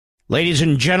Ladies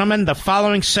and gentlemen, the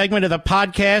following segment of the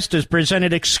podcast is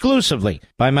presented exclusively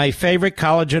by my favorite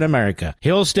college in America,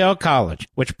 Hillsdale College,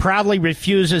 which proudly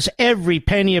refuses every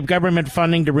penny of government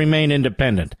funding to remain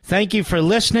independent. Thank you for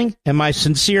listening, and my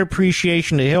sincere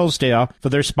appreciation to Hillsdale for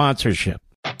their sponsorship.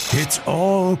 It's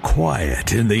all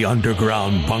quiet in the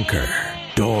underground bunker.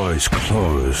 Doors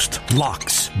closed,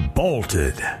 locks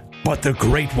bolted. But the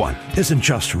Great One isn't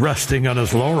just resting on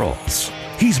his laurels.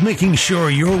 He's making sure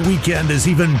your weekend is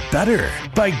even better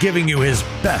by giving you his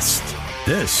best.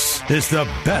 This is the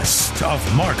best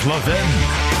of Mark Levin.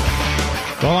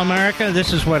 Well, America,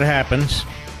 this is what happens.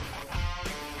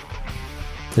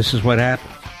 This is what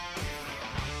happens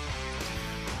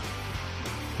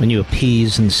when you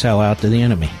appease and sell out to the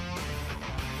enemy.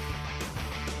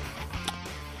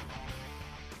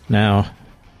 Now,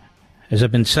 as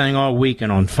I've been saying all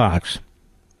weekend on Fox,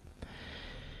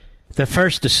 the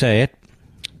first to say it,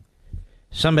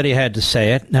 somebody had to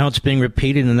say it. Now it's being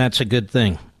repeated, and that's a good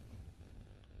thing.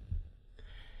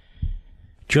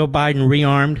 Joe Biden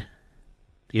rearmed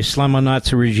the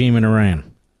Islamo-Nazi regime in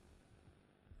Iran.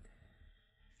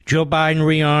 Joe Biden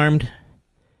rearmed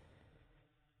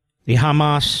the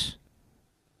Hamas,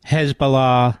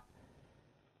 Hezbollah,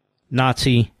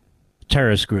 Nazi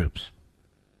terrorist groups.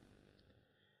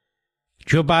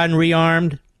 Joe Biden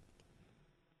rearmed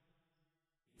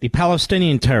the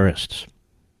Palestinian terrorists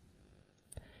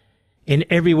in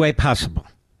every way possible.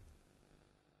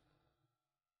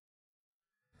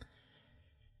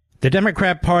 The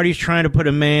Democrat Party is trying to put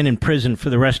a man in prison for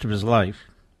the rest of his life.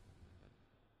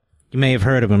 You may have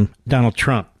heard of him, Donald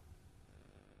Trump,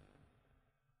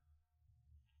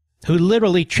 who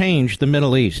literally changed the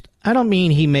Middle East. I don't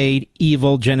mean he made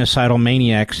evil, genocidal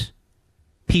maniacs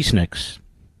peaceniks.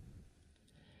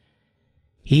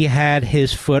 He had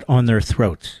his foot on their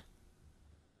throats.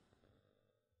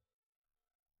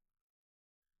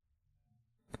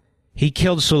 He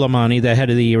killed Soleimani, the head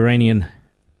of the Iranian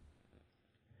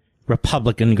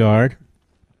Republican Guard.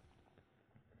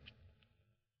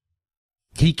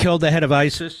 He killed the head of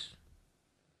ISIS.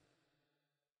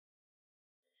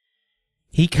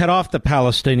 He cut off the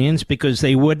Palestinians because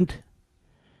they wouldn't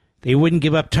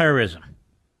give up terrorism.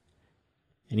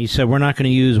 And he said, we're not going to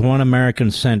use one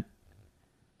American cent,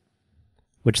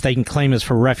 which they can claim is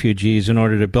for refugees, in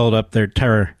order to build up their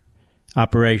terror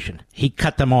operation. He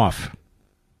cut them off.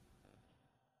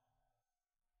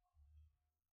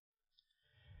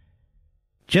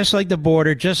 Just like the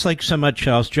border, just like so much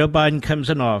else, Joe Biden comes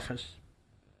in office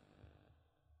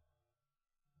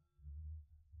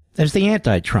as the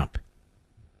anti-Trump.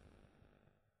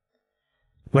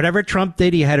 Whatever Trump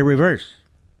did, he had to reverse.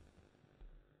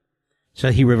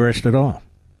 So he reversed it all.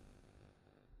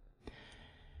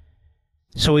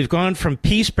 So we've gone from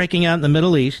peace breaking out in the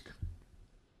Middle East,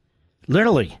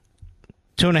 literally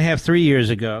 2.5, 3 years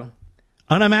ago,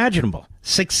 unimaginable,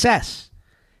 success,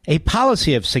 a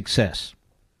policy of success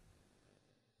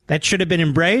that should have been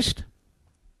embraced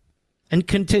and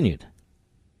continued.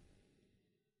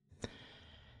 And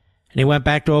he went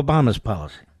back to Obama's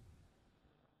policy.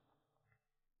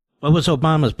 What was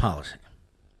Obama's policy?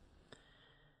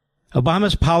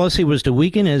 Obama's policy was to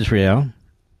weaken Israel,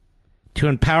 to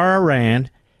empower Iran,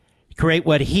 create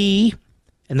what he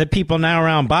and the people now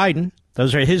around Biden,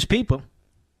 those are his people,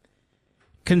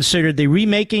 considered the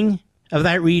remaking of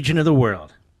that region of the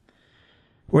world,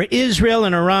 where Israel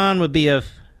and Iran would be of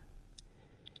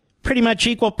pretty much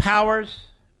equal powers,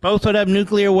 both would have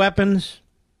nuclear weapons.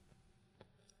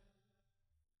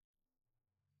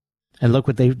 And look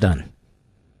what they've done.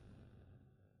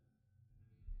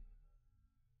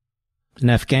 In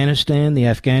Afghanistan, the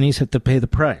Afghanis have to pay the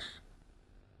price.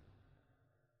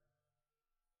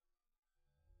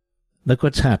 Look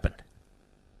what's happened.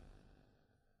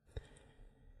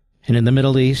 And in the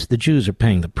Middle East, the Jews are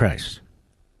paying the price.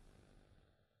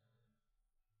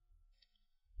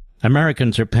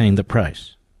 Americans are paying the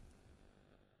price.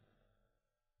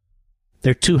 There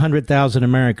are 200,000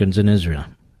 Americans in Israel.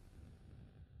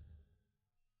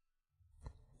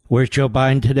 Where's Joe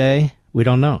Biden today? We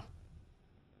don't know.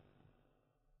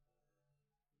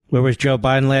 Where was Joe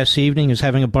Biden last evening? He was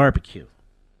having a barbecue.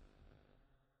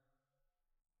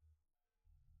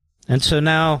 And so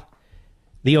now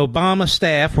the Obama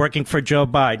staff working for Joe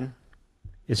Biden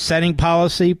is setting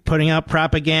policy, putting out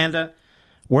propaganda,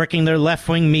 working their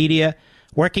left-wing media,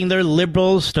 working their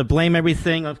liberals to blame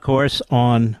everything, of course,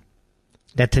 on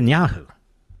Netanyahu.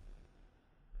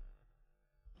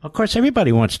 Of course,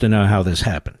 everybody wants to know how this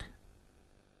happened.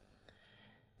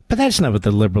 But that's not what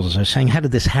the liberals are saying. How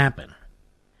did this happen?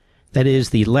 That is,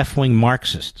 the left-wing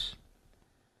Marxists,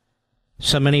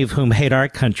 so many of whom hate our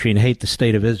country and hate the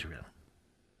state of Israel.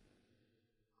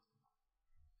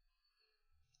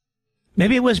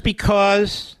 Maybe it was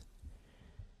because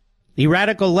the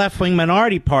radical left-wing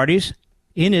minority parties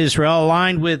in Israel,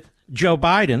 aligned with Joe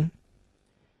Biden,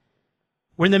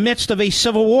 were in the midst of a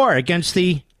civil war against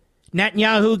the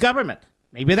Netanyahu government.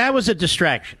 Maybe that was a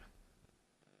distraction.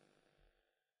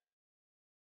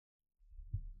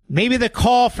 Maybe the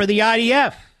call for the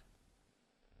IDF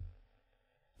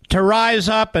to rise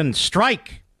up and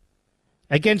strike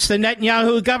against the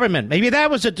Netanyahu government, maybe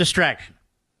that was a distraction.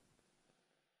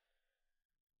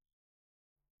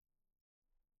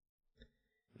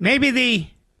 Maybe the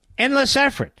endless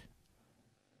effort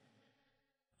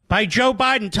by Joe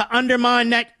Biden to undermine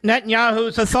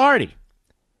Netanyahu's authority.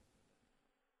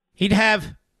 He'd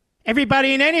have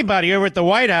everybody and anybody over at the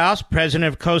White House, president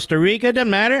of Costa Rica, doesn't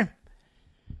matter.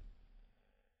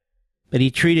 But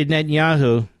he treated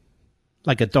Netanyahu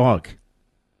like a dog.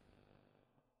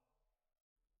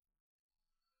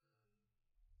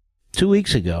 Two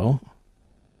weeks ago,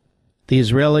 the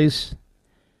Israelis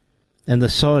and the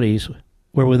Saudis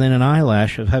were within an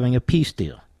eyelash of having a peace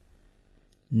deal.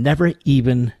 Never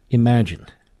even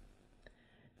imagined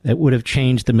that would have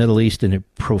changed the Middle East in a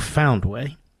profound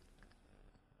way.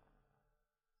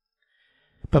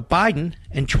 But Biden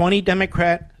and 20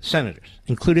 Democrat senators,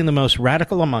 including the most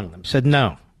radical among them, said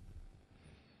no.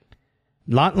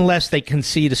 Not unless they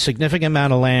concede a significant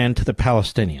amount of land to the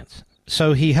Palestinians.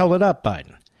 So he held it up,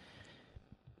 Biden.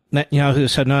 Netanyahu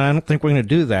said, no, I don't think we're going to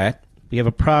do that. We have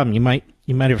a problem. You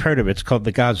might have heard of it. It's called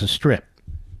the Gaza Strip.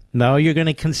 No, you're going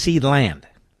to concede land.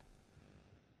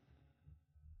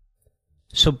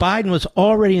 So Biden was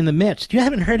already in the midst. You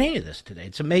haven't heard any of this today.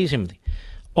 It's amazing.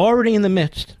 Already in the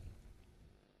midst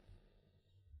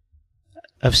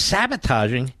of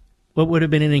sabotaging what would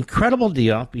have been an incredible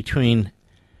deal between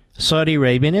Saudi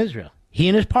Arabia and Israel. He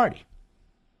and his party.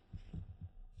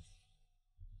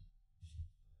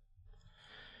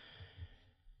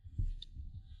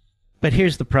 But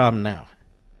here's the problem now.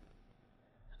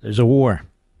 There's a war.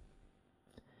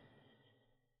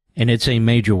 And it's a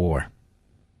major war.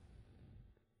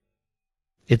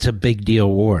 It's a big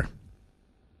deal war.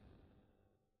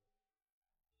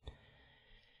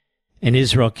 And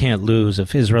Israel can't lose.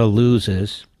 If Israel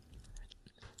loses,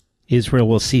 Israel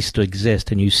will cease to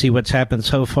exist. And you see what's happened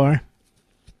so far?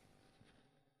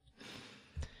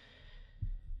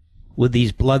 With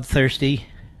these bloodthirsty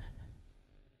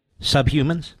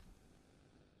subhumans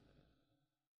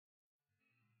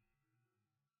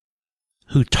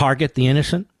who target the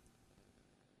innocent,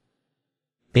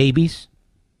 babies,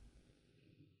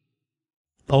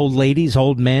 old ladies,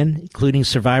 old men, including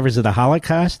survivors of the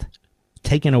Holocaust,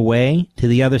 taken away to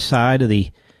the other side of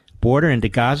the border into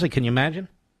Gaza. Can you imagine?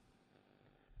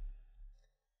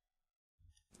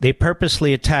 They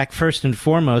purposely attack, first and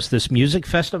foremost, this music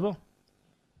festival,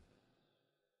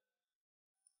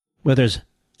 where there's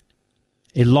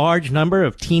a large number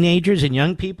of teenagers and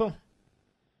young people,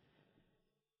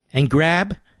 and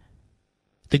grab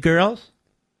the girls,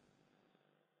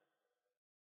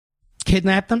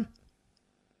 kidnap them,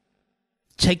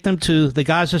 take them to the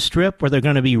Gaza Strip where they're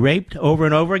going to be raped over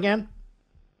and over again.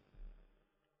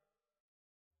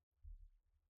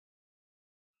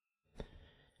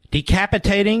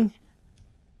 Decapitating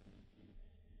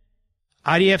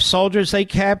IDF soldiers they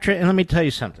capture. And let me tell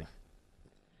you something.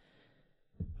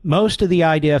 Most of the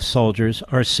IDF soldiers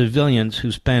are civilians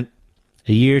who spent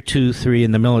a year, 2, 3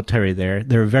 in the military there.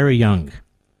 They're very young.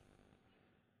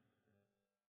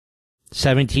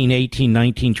 17, 18,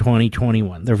 19, 20,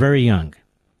 21. They're very young.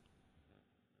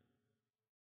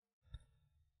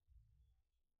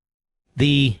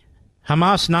 The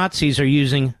Hamas Nazis are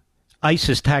using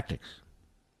ISIS tactics.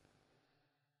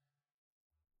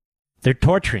 They're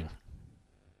torturing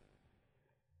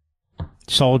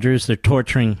soldiers. They're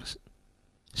torturing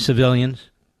civilians.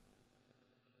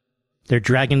 They're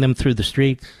dragging them through the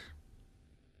streets.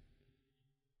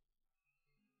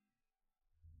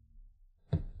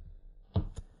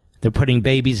 They're putting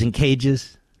babies in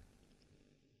cages.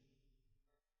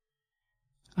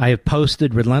 I have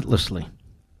posted relentlessly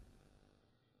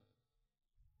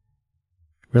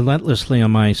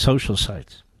on my social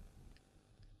sites,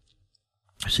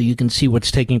 so you can see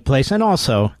what's taking place and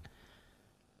also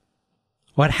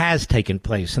what has taken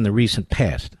place in the recent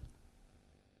past.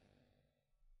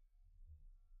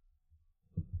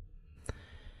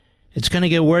 It's going to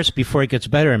get worse before it gets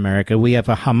better, America. We have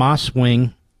a Hamas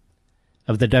wing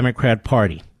of the Democrat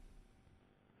Party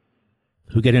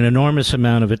who get an enormous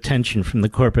amount of attention from the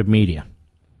corporate media,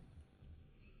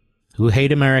 who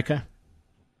hate America,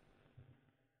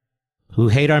 who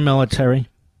hate our military,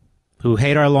 who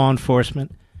hate our law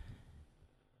enforcement,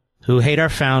 who hate our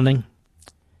founding,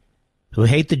 who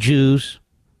hate the Jews,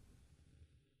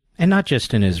 And not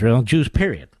just in Israel, Jews,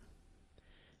 period.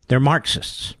 They're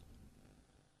Marxists.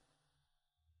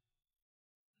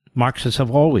 Marxists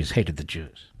have always hated the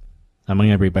Jews, among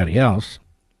everybody else.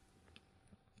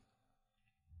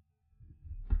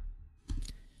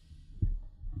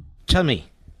 Tell me,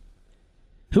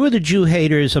 who are the Jew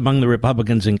haters among the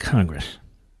Republicans in Congress?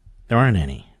 There aren't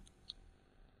any.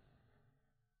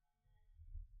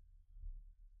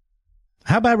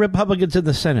 How about Republicans in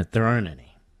the Senate? There aren't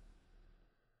any.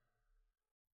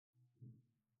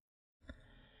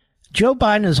 Joe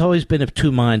Biden has always been of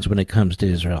two minds when it comes to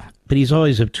Israel, but he's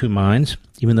always of two minds,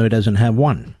 even though he doesn't have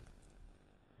one.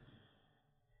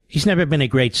 He's never been a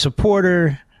great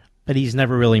supporter, but he's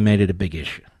never really made it a big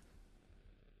issue.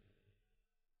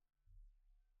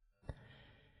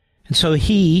 And so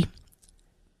he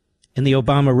and the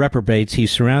Obama reprobates he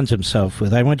surrounds himself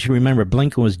with, I want you to remember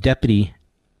Blinken was Deputy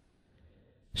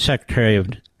Secretary of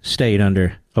State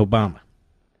under Obama.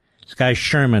 This guy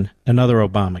Sherman, another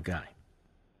Obama guy.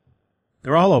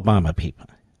 They're all Obama people.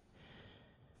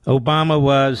 Obama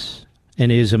was,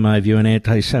 and is, in my view, an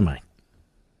anti-Semite.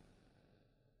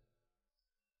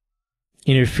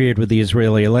 Interfered with the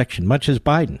Israeli election, much as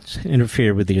Biden's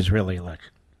interfered with the Israeli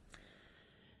election.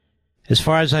 As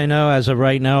far as I know, as of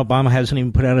right now, Obama hasn't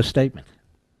even put out a statement.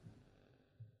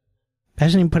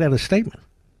 Hasn't even put out a statement.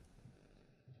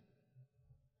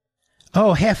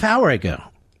 Oh, half hour ago.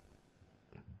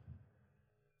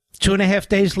 2.5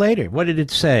 days later, what did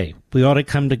it say? We ought to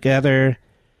come together,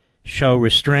 show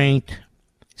restraint,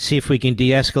 see if we can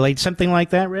de-escalate. Something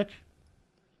like that, Rich?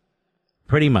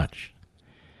 Pretty much.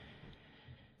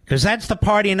 Because that's the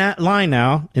party line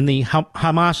now in the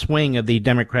Hamas wing of the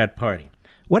Democrat Party.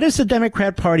 What has the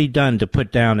Democrat Party done to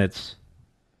put down its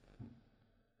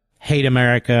hate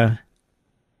America,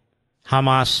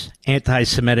 Hamas,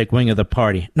 anti-Semitic wing of the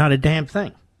party? Not a damn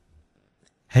thing.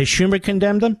 Has Schumer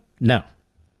condemned them? No.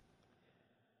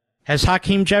 Has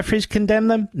Hakeem Jeffries condemned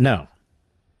them? No.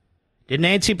 Did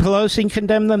Nancy Pelosi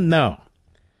condemn them? No.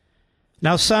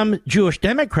 Now, some Jewish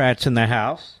Democrats in the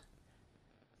House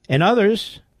and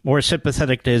others more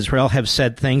sympathetic to Israel have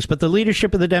said things, but the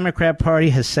leadership of the Democrat Party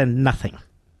has said nothing.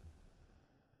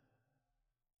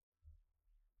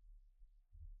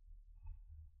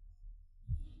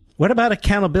 What about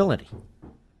accountability?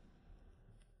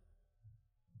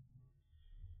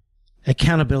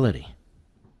 Accountability.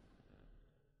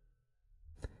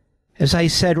 As I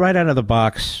said right out of the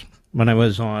box when I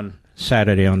was on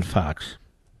Saturday on Fox,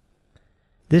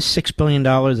 this $6 billion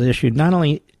issue, not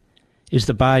only is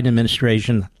the Biden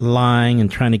administration lying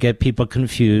and trying to get people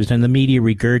confused and the media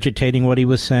regurgitating what he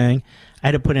was saying, I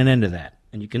had to put an end to that.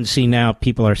 And you can see now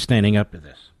people are standing up to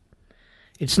this.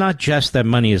 It's not just that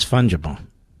money is fungible.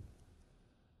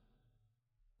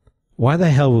 Why the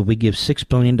hell would we give $6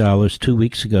 billion 2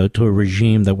 weeks ago to a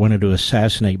regime that wanted to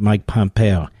assassinate Mike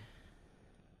Pompeo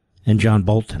and John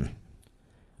Bolton,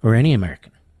 or any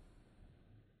American?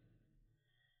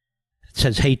 It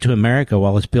says hate to America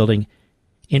while it's building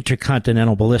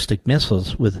intercontinental ballistic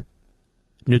missiles with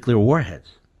nuclear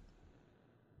warheads.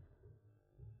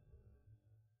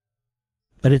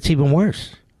 But it's even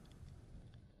worse.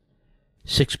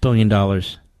 $6 billion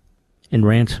in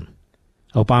ransom.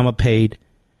 Obama paid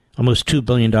almost $2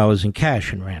 billion in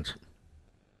cash in ransom.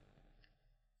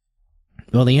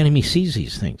 Well, the enemy sees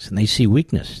these things, and they see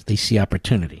weakness. They see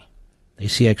opportunity. They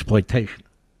see exploitation.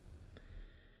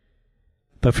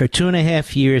 But for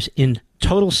 2.5 years, in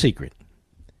total secret,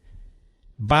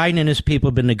 Biden and his people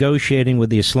have been negotiating with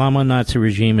the Islamo-Nazi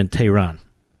regime in Tehran.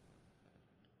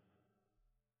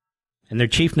 And their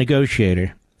chief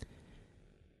negotiator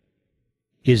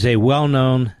is a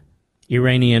well-known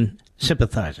Iranian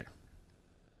sympathizer.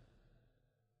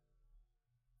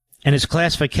 And his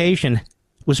classification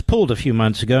was pulled a few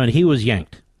months ago, and he was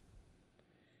yanked.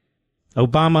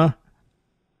 Obama,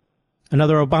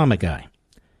 another Obama guy.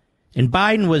 And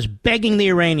Biden was begging the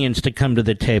Iranians to come to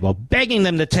the table, begging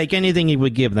them to take anything he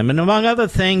would give them. And among other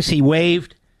things, he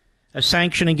waived a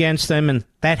sanction against them, and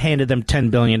that handed them $10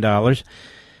 billion.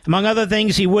 Among other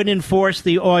things, he wouldn't enforce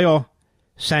the oil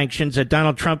sanctions that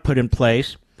Donald Trump put in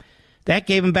place. That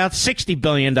gave him about $60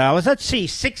 billion. Let's see,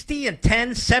 60 and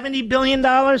 10, $70 billion?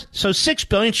 So $6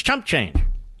 billion is chump change.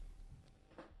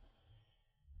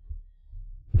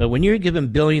 But when you're giving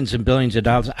billions and billions of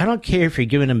dollars, I don't care if you're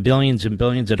giving them billions and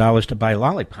billions of dollars to buy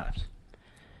lollipops.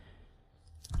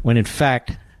 When in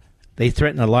fact, they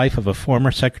threaten the life of a former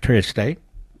Secretary of State.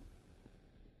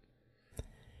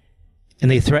 And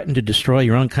they threaten to destroy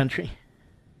your own country.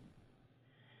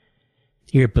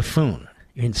 You're a buffoon.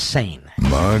 You're insane.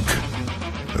 Mark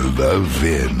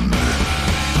Levin.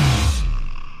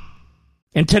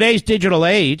 In today's digital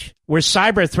age, where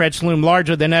cyber threats loom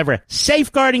larger than ever,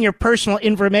 safeguarding your personal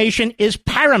information is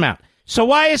paramount. So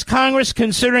why is Congress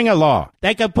considering a law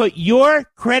that could put your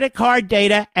credit card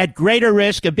data at greater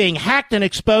risk of being hacked and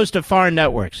exposed to foreign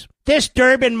networks? This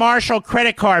Durbin-Marshall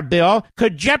credit card bill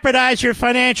could jeopardize your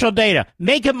financial data,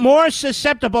 make it more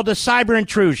susceptible to cyber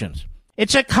intrusions.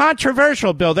 It's a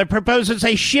controversial bill that proposes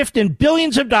a shift in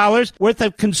billions of dollars worth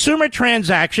of consumer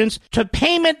transactions to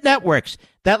payment networks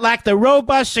that lack the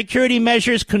robust security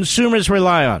measures consumers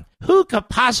rely on. Who could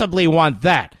possibly want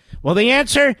that? Well, the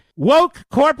answer? Woke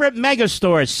corporate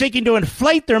megastores seeking to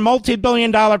inflate their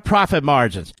multi-billion-dollar profit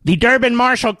margins. The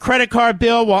Durbin-Marshall credit card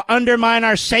bill will undermine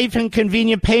our safe and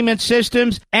convenient payment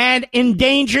systems and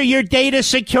endanger your data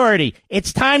security.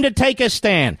 It's time to take a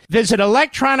stand. Visit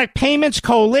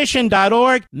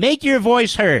electronicpaymentscoalition.org. Make your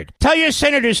voice heard. Tell your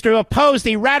senators to oppose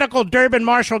the radical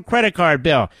Durbin-Marshall credit card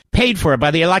bill, paid for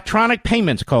by the Electronic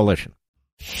Payments Coalition.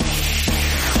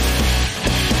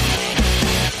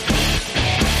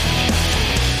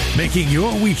 Making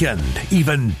your weekend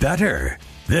even better.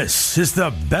 This is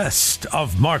the best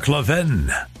of Mark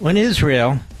Levin. When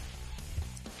Israel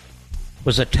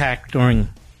was attacked during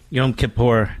Yom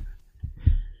Kippur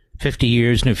 50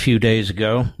 years and a few days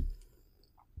ago,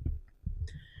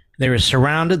 they were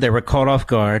surrounded, they were caught off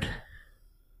guard,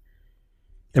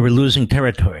 they were losing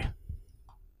territory.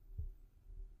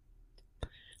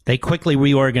 They quickly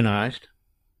reorganized,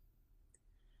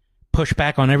 pushed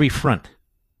back on every front.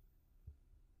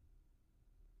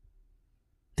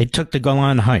 They took the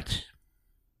Golan Heights.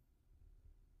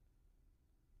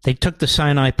 They took the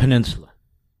Sinai Peninsula.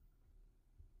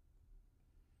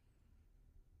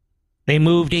 They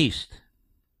moved east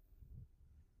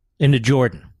into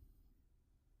Jordan.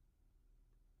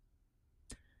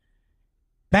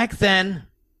 Back then,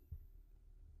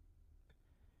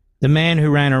 the man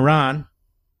who ran Iran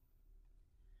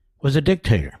was a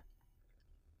dictator.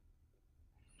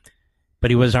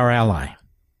 But he was our ally,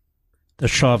 the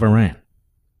Shah of Iran.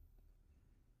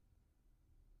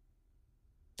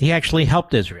 He actually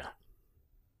helped Israel.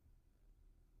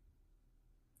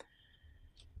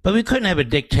 But we couldn't have a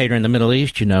dictator in the Middle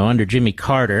East, you know, under Jimmy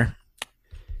Carter.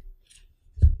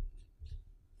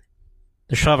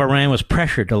 The Shah of Iran was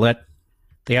pressured to let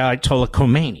the Ayatollah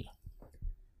Khomeini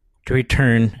to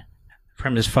return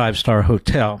from his five-star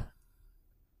hotel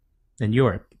in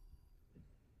Europe.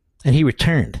 And he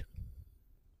returned.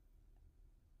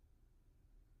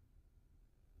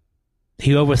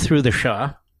 He overthrew the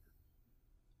Shah.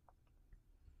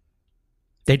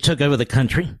 They took over the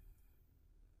country.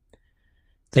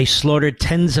 They slaughtered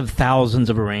tens of thousands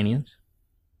of Iranians.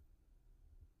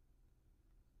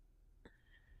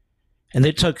 And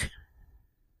they took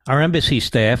our embassy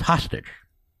staff hostage.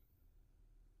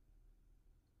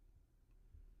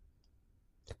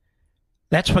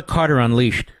 That's what Carter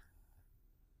unleashed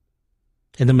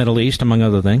in the Middle East, among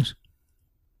other things.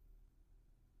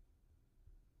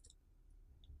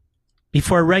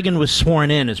 Before Reagan was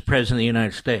sworn in as President of the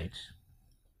United States,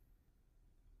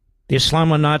 the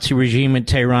Islamo-Nazi regime in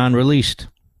Tehran released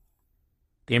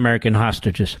the American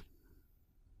hostages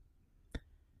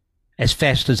as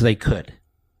fast as they could,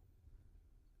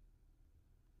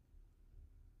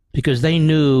 because they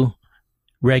knew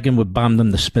Reagan would bomb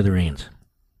them to smithereens.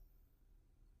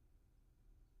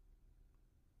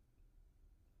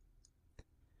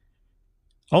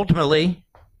 Ultimately,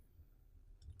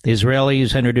 the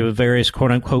Israelis entered into various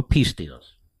quote-unquote peace deals.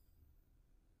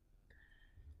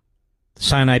 The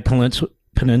Sinai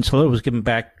Peninsula was given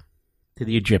back to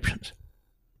the Egyptians.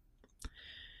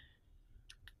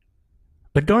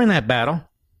 But during that battle,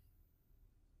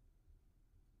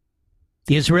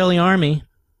 the Israeli army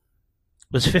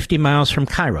was 50 miles from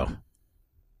Cairo.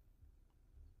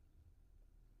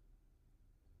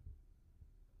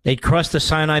 They'd crossed the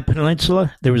Sinai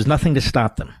Peninsula. There was nothing to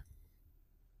stop them.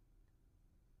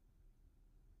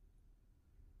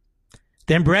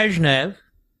 Then Brezhnev,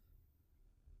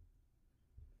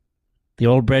 the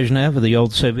old Brezhnev of the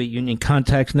old Soviet Union,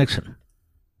 contacts Nixon,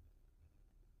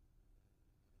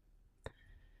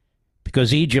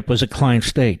 because Egypt was a client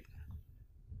state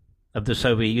of the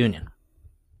Soviet Union.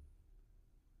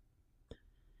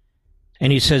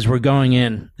 And he says, we're going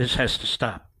in. This has to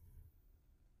stop.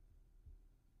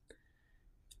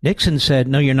 Nixon said,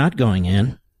 no, you're not going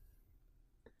in,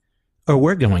 or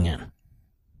we're going in.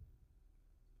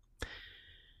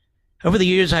 Over the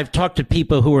years, I've talked to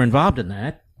people who were involved in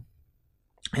that,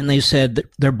 and they said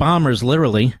that their bombers,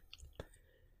 literally,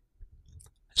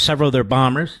 several of their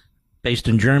bombers, based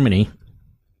in Germany,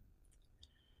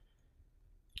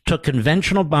 took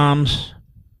conventional bombs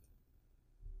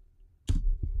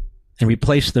and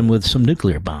replaced them with some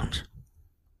nuclear bombs.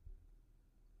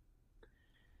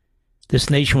 this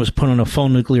nation was put on a full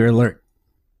nuclear alert.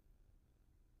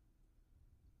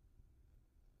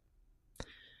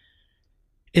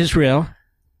 Israel,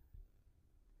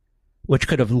 which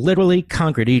could have literally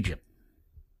conquered Egypt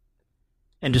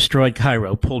and destroyed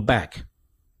Cairo, pulled back.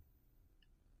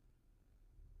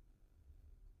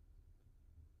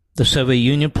 The Soviet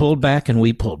Union pulled back, and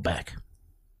we pulled back.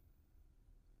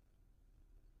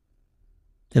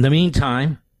 In the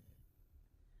meantime,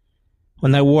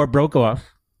 when that war broke off,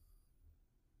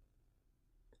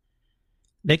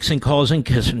 Nixon calls in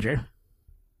Kissinger.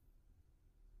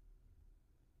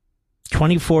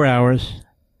 24 hours,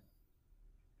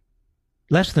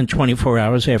 less than 24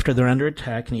 hours after they're under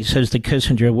attack, and he says to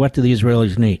Kissinger, what do the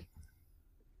Israelis need?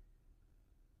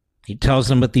 He tells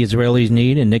them what the Israelis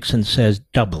need, and Nixon says,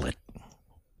 double it.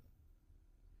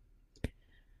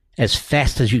 As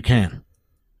fast as you can.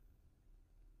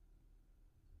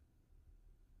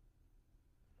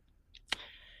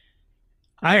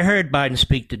 I heard Biden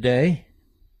speak today,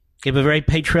 give a very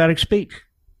patriotic speech.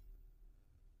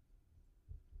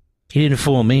 He didn't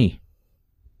fool me.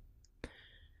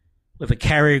 With a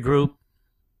carrier group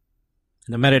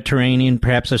in the Mediterranean,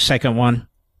 perhaps a second one.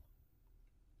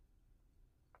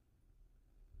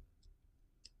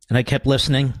 And I kept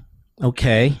listening.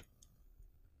 Okay.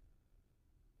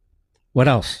 What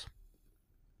else?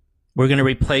 We're going to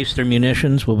replace their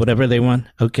munitions with whatever they want.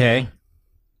 Okay.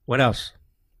 What else?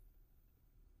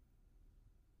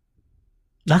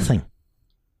 Nothing.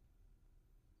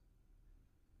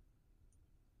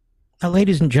 Now,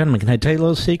 ladies and gentlemen, can I tell you a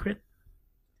little secret?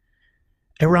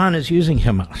 Iran is using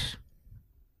Hamas.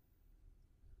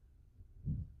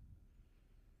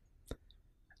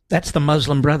 That's the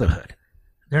Muslim Brotherhood.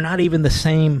 They're not even the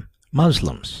same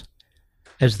Muslims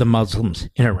as the Muslims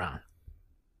in Iran.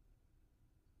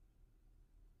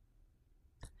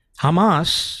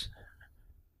 Hamas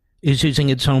is using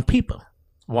its own people.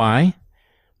 Why?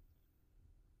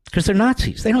 Because they're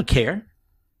Nazis. They don't care.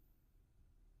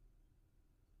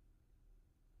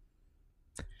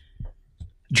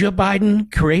 Joe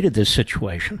Biden created this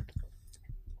situation.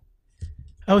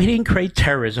 Oh, he didn't create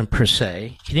terrorism per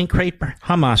se. He didn't create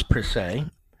Hamas per se.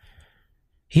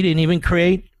 He didn't even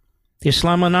create the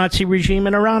Islamo-Nazi regime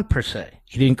in Iran per se.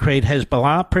 He didn't create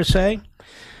Hezbollah per se.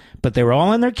 But they were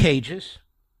all in their cages,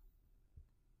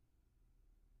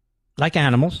 like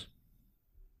animals.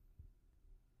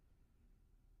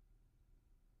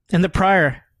 In the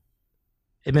prior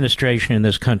administration in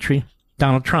this country,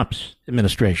 Donald Trump's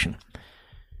administration,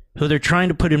 who they're trying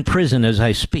to put in prison as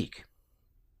I speak.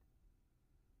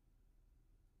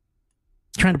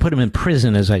 Trying to put him in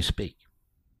prison as I speak.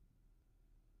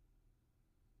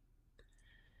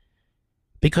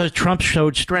 Because Trump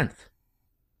showed strength.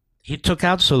 He took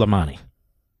out Soleimani,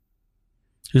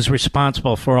 who's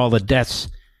responsible for all the deaths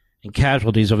and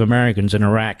casualties of Americans in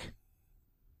Iraq.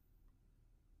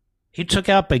 He took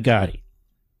out Baghdadi,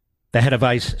 the head of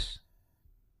ISIS.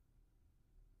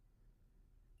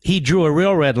 He drew a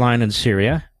real red line in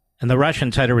Syria, and the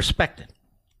Russians had to respect it.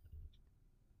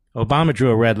 Obama drew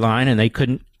a red line, and they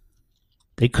couldn't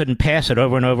pass it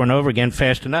over and over and over again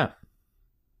fast enough.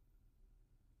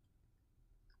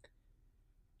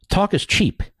 Talk is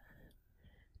cheap.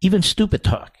 Even stupid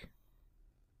talk.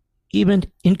 Even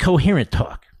incoherent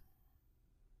talk.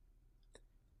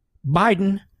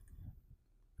 Biden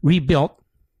rebuilt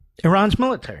Iran's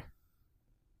military.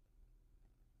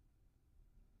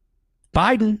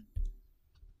 Biden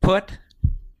put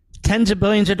tens of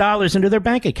billions of dollars into their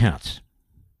bank accounts.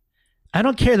 I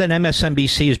don't care that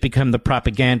MSNBC has become the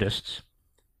propagandists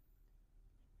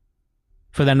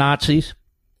for the Nazis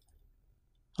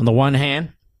on the one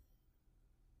hand,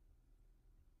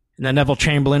 and the Neville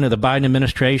Chamberlain of the Biden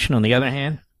administration on the other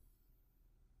hand.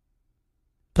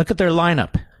 Look at their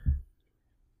lineup.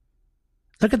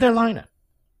 Look at their lineup.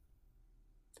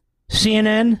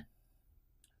 CNN,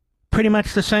 pretty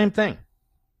much the same thing.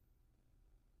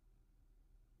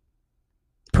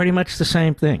 Pretty much the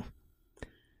same thing.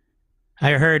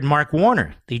 I heard Mark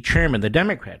Warner, the chairman, the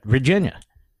Democrat, Virginia,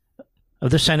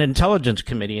 of the Senate Intelligence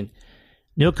Committee, and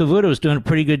Neil Cavuto was doing a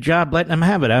pretty good job letting him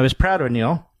have it. I was proud of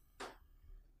Neil.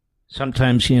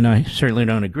 Sometimes he and I certainly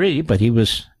don't agree, but he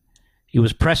was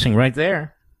pressing right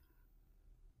there.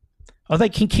 All they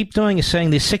can keep doing is saying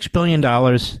the $6 billion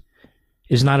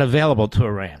is not available to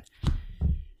Iran.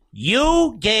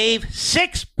 You gave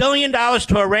 $6 billion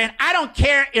to Iran. I don't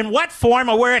care in what form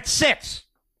or where it sits.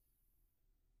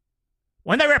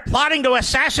 When they were plotting to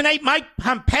assassinate Mike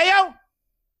Pompeo?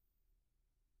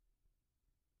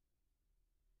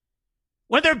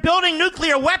 When they're building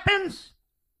nuclear weapons?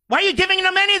 Why are you giving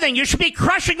them anything? You should be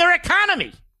crushing their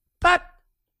economy. But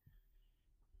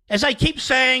As I keep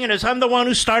saying, and as I'm the one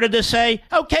who started to say,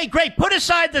 okay, great, put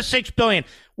aside the $6 billion.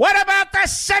 What about the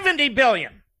 $70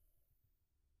 billion?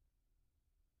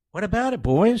 What about it,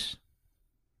 boys?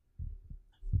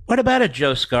 What about it,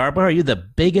 Joe Scarborough? Are you the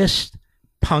biggest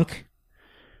punk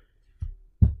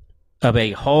of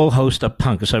a whole host of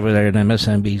punks over there at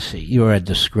MSNBC? You are a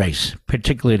disgrace,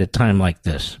 particularly at a time like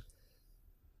this.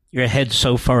 Your head's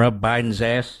so far up Biden's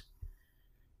ass,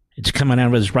 it's coming out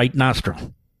of his right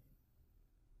nostril.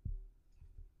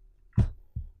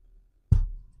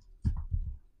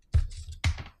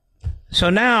 So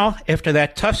now, after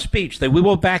that tough speech that we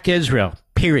will back Israel,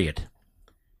 period.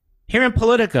 Here in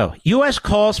Politico, U.S.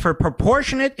 calls for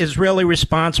proportionate Israeli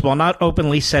response while not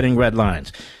openly setting red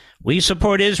lines. We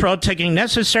support Israel taking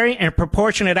necessary and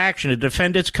proportionate action to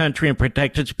defend its country and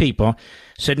protect its people,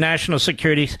 said National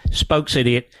Security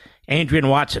spokesidiot Adrian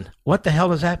Watson. What the hell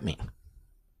does that mean?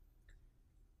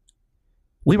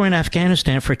 We were in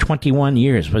Afghanistan for 21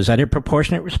 years. Was that a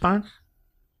proportionate response?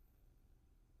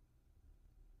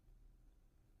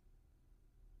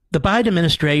 The Biden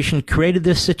administration created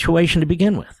this situation to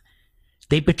begin with.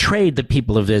 They betrayed the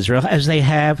people of Israel as they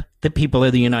have the people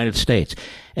of the United States.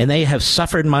 And they have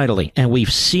suffered mightily. And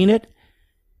we've seen it.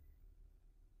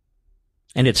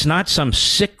 And it's not some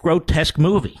sick, grotesque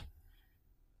movie.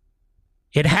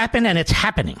 It happened and it's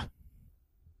happening.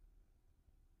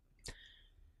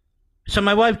 So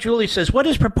my wife Julie says, what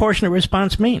does proportionate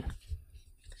response mean?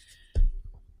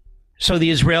 So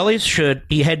the Israelis should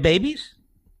behead babies?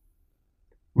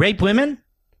 Rape women?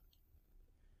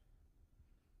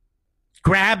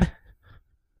 Grab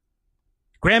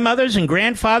grandmothers and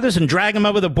grandfathers and drag them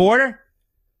over the border?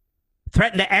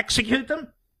 Threaten to execute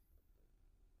them?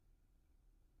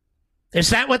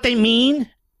 Is that what they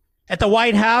mean at the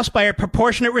White House by a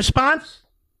proportionate response?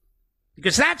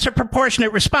 Because that's a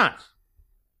proportionate response.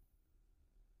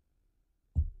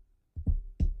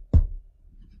 I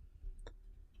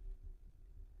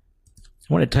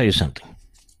want to tell you something.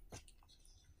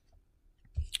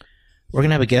 We're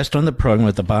going to have a guest on the program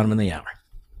at the bottom of the hour.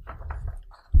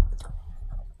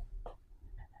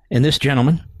 And this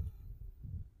gentleman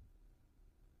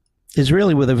is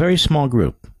really with a very small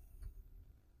group.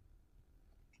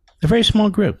 A very small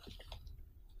group.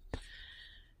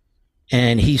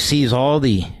 And he sees all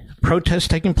the protests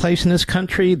taking place in this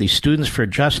country, the Students for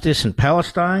Justice in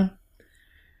Palestine.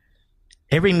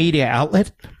 Every media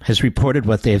outlet has reported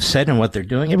what they have said and what they're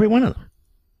doing, every one of them.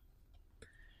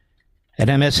 At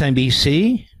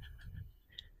MSNBC,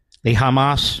 the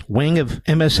Hamas wing of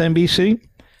MSNBC is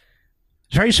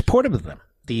very supportive of them.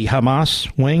 The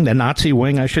Hamas wing, the Nazi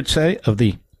wing, I should say, of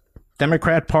the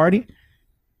Democrat Party,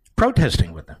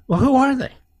 protesting with them. Well, who are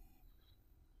they?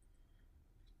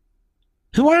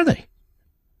 Who are they?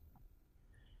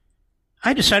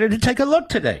 I decided to take a look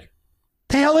today.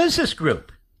 The hell is this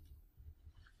group?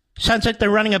 Sounds like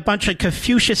they're running a bunch of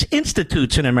Confucius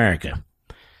Institutes in America.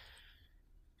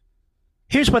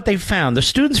 Here's what they found. The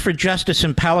Students for Justice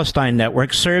in Palestine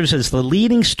Network serves as the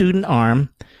leading student arm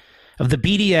of the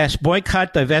BDS,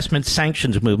 Boycott, Divestment,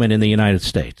 Sanctions movement in the United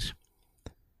States.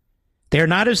 They are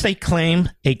not, as they claim,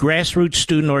 a grassroots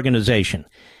student organization.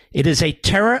 It is a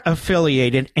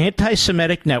terror-affiliated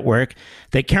anti-Semitic network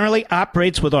that currently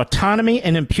operates with autonomy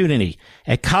and impunity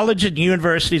at colleges and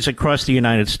universities across the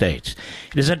United States.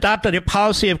 It has adopted a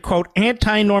policy of, quote,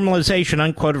 anti-normalization,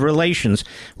 unquote, of relations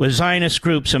with Zionist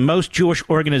groups and most Jewish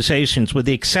organizations, with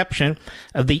the exception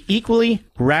of the equally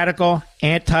radical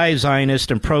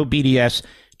anti-Zionist and pro-BDS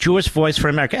Jewish Voice for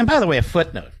America. And by the way, a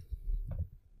footnote.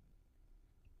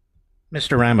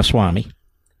 Mr. Ramaswamy,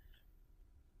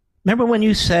 remember when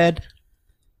you said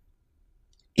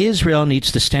Israel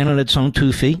needs to stand on its own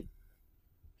 2 feet?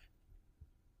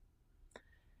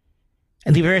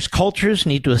 And the various cultures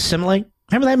need to assimilate?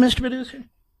 Remember that, Mr. Producer?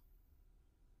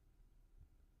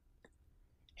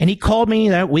 And he called me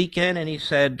that weekend and he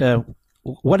said,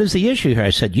 what is the issue here? I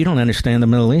said, you don't understand the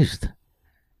Middle East.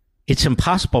 It's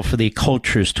impossible for the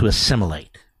cultures to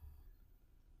assimilate.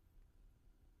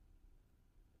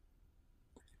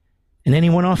 And then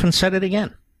he went off and said it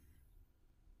again.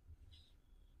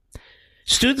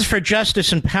 Students for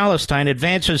Justice in Palestine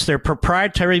advances their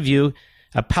proprietary view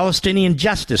of Palestinian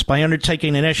justice by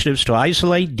undertaking initiatives to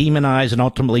isolate, demonize, and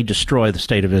ultimately destroy the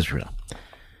state of Israel.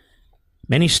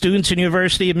 Many students and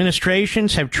university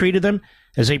administrations have treated them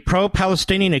as a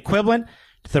pro-Palestinian equivalent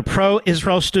to the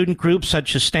pro-Israel student groups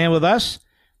such as Stand With Us,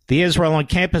 the Israel on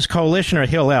Campus Coalition, or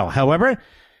Hillel. However,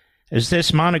 as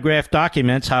this monograph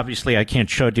documents, obviously I can't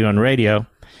show it to you on radio,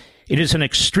 it is an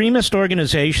extremist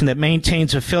organization that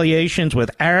maintains affiliations with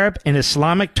Arab and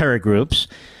Islamic terror groups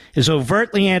is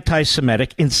overtly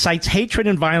anti-Semitic, incites hatred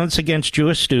and violence against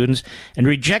Jewish students, and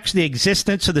rejects the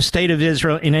existence of the State of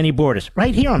Israel in any borders.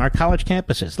 Right here on our college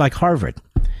campuses, like Harvard.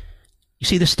 You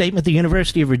see the statement the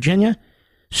University of Virginia,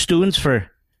 Students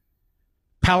for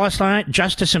Palestine,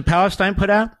 Justice in Palestine put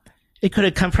out? It could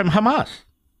have come from Hamas.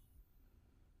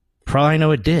 For all I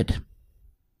know, it did.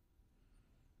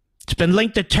 It's been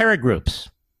linked to terror groups,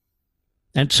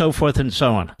 and so forth and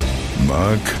so on.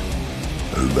 Mark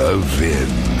Levin.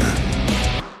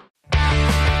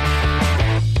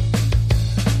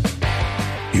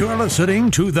 You're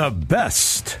listening to the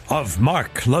best of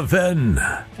Mark Levin.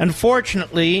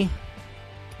 Unfortunately,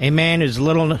 a man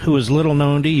who is little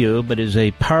known to you, but is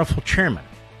a powerful chairman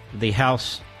of the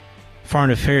House Foreign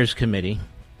Affairs Committee,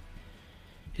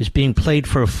 is being played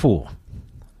for a fool.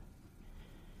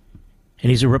 And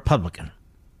he's a Republican.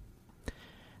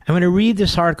 I'm going to read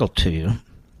this article to you,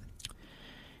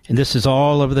 and this is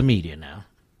all over the media now.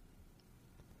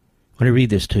 I'm going to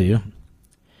read this to you.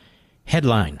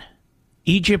 Headline: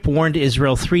 Egypt warned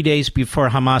Israel 3 days before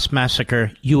Hamas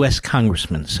massacre, U.S.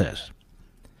 Congressman says.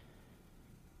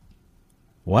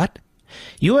 What?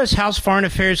 U.S. House Foreign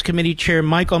Affairs Committee Chair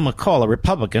Michael McCaul, a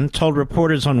Republican, told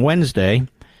reporters on Wednesday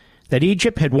that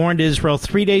Egypt had warned Israel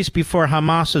 3 days before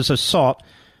Hamas's assault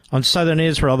on southern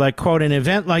Israel that, quote, an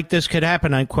event like this could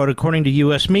happen, unquote, according to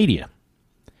U.S. media.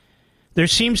 There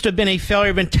seems to have been a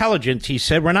failure of intelligence, he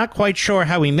said. We're not quite sure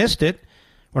how we missed it.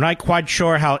 We're not quite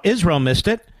sure how Israel missed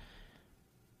it.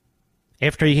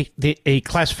 After a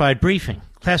classified briefing.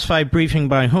 Classified briefing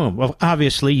by whom? Well,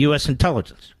 obviously, U.S.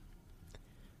 intelligence.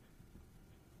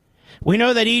 We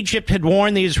know that Egypt had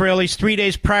warned the Israelis 3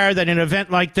 days prior that an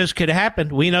event like this could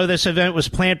happen. We know this event was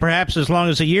planned perhaps as long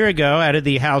as a year ago, added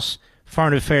the House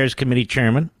Foreign Affairs Committee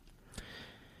chairman.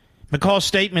 McCall's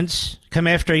statements come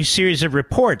after a series of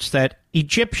reports that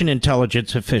Egyptian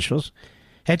intelligence officials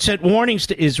had sent warnings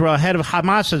to Israel ahead of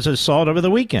Hamas's assault over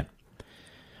the weekend.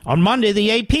 On Monday,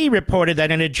 the AP reported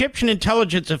that an Egyptian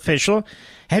intelligence official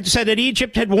had said that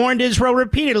Egypt had warned Israel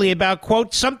repeatedly about,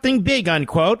 quote, something big,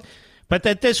 unquote, but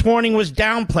that this warning was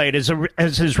downplayed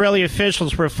as Israeli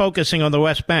officials were focusing on the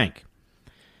West Bank.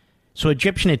 So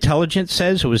Egyptian intelligence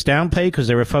says it was downplayed because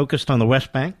they were focused on the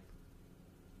West Bank?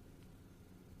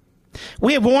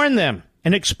 We have warned them.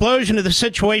 An explosion of the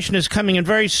situation is coming in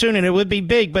very soon, and it would be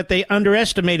big, but they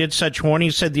underestimated such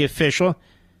warnings, said the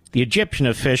Egyptian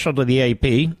official to the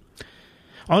AP.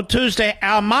 On Tuesday,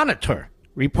 Al Monitor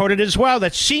reported as well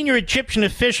that senior Egyptian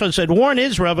officials had warned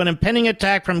Israel of an impending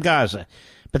attack from Gaza,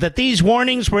 but that these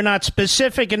warnings were not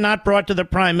specific and not brought to the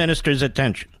prime minister's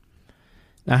attention.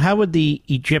 Now, how would the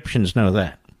Egyptians know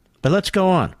that? But let's go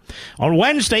on. On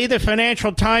Wednesday, the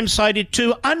Financial Times cited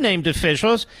two unnamed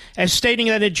officials as stating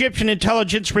that Egyptian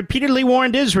intelligence repeatedly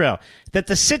warned Israel that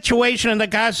the situation in the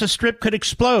Gaza Strip could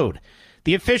explode.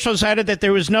 The officials added that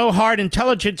there was no hard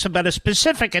intelligence about a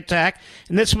specific attack,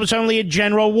 and this was only a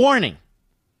general warning.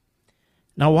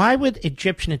 Now, why would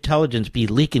Egyptian intelligence be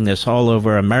leaking this all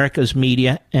over America's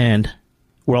media and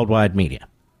worldwide media?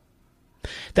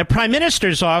 The Prime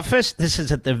Minister's office, this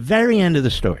is at the very end of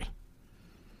the story.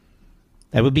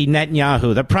 That would be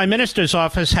Netanyahu. The Prime Minister's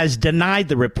office has denied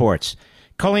the reports,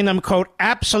 calling them, quote,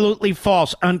 absolutely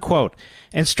false, unquote,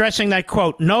 and stressing that,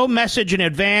 quote, no message in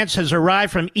advance has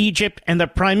arrived from Egypt, and the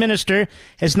Prime Minister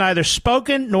has neither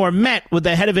spoken nor met with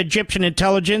the head of Egyptian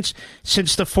intelligence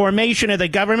since the formation of the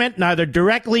government, neither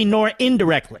directly nor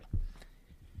indirectly.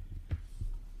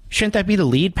 Shouldn't that be the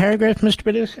lead paragraph, Mr.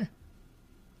 Producer?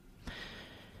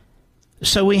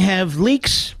 So we have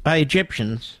leaks by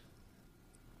Egyptians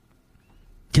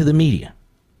to the media.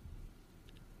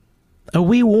 Oh,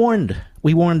 we warned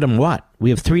them what? We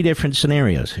have three different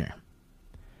scenarios here.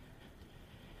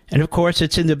 And of course,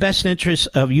 it's in the best interest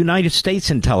of United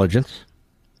States intelligence,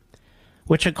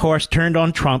 which of course turned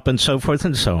on Trump and so forth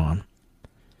and so on,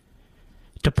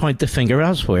 to point the finger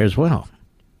elsewhere as well.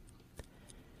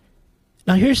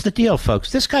 Now here's the deal,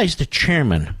 folks. This guy's the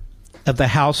chairman of the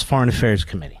House Foreign Affairs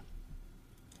Committee.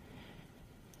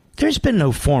 There's been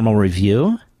no formal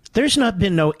review. There's not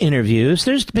been no interviews.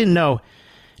 There's been no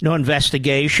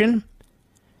investigation.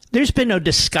 There's been no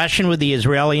discussion with the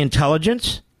Israeli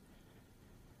intelligence.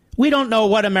 We don't know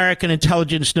what American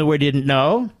intelligence knew or didn't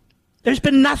know. There's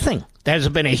been nothing. There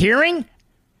hasn't been a hearing.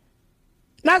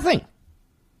 Nothing.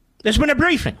 There's been a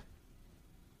briefing.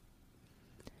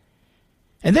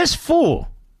 And this fool,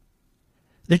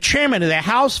 the chairman of the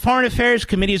House Foreign Affairs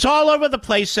Committee, is all over the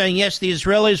place saying, yes, the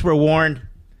Israelis were warned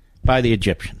by the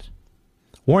Egyptians.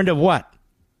 Warned of what?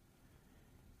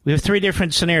 We have three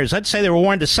different scenarios. Let's say they were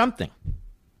warned of something.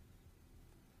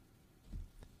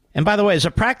 And by the way, as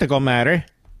a practical matter,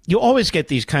 You always get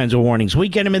these kinds of warnings. We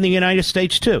get them in the United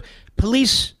States, too.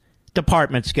 Police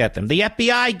departments get them. The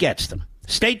FBI gets them.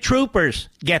 State troopers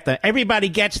get them. Everybody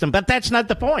gets them, but that's not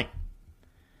the point.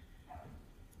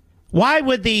 Why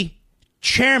would the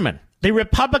chairman, the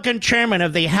Republican chairman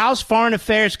of the House Foreign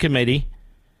Affairs Committee,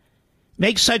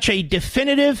 make such a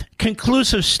definitive,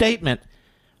 conclusive statement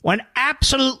when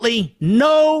absolutely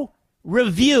no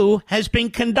review has been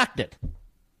conducted?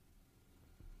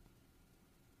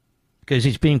 Because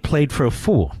he's being played for a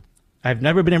fool. I've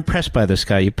never been impressed by this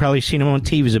guy. You've probably seen him on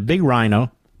TV. He's a big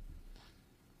rhino.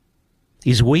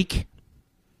 He's weak.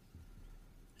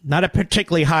 Not a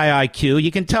particularly high IQ.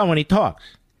 You can tell when he talks.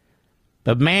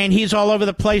 But, man, he's all over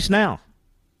the place now.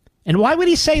 And why would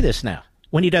he say this now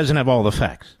when he doesn't have all the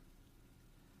facts?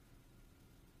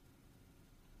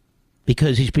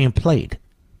 Because he's being played.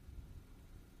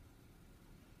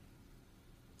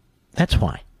 That's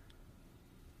why.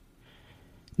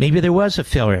 Maybe there was a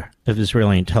failure of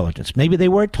Israeli intelligence. Maybe they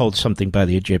were told something by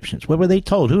the Egyptians. What were they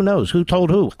told? Who knows? Who told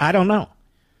who? I don't know.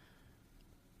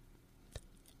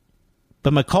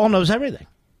 But McCall knows everything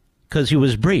because he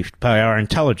was briefed by our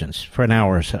intelligence for an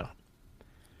hour or so.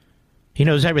 He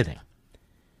knows everything.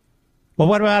 Well,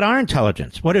 what about our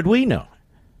intelligence? What did we know?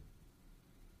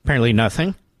 Apparently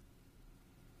nothing.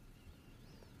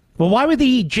 Well, why would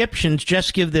the Egyptians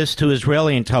just give this to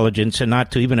Israeli intelligence and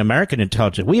not to even American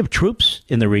intelligence? We have troops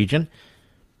in the region.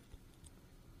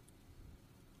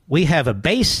 We have a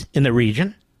base in the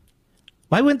region.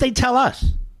 Why wouldn't they tell us?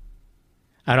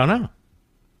 I don't know.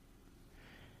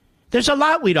 There's a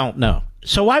lot we don't know.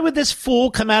 So why would this fool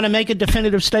come out and make a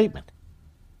definitive statement?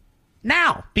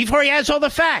 Now, before he has all the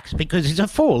facts, because he's a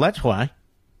fool, that's why.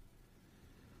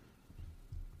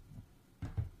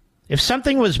 If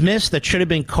something was missed that should have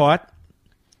been caught,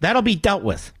 that'll be dealt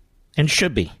with, and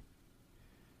should be.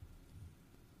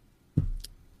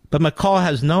 But McCall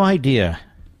has no idea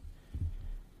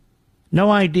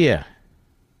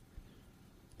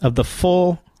of the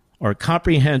full or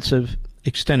comprehensive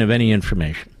extent of any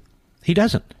information. He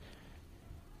doesn't.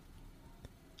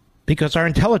 Because our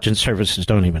intelligence services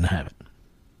don't even have it.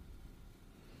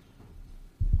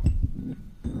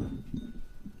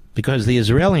 Because the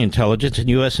Israeli intelligence and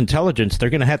U.S. intelligence, they're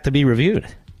going to have to be reviewed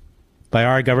by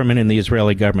our government and the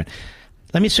Israeli government.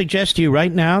 Let me suggest to you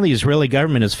right now, the Israeli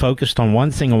government is focused on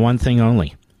one thing and one thing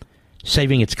only: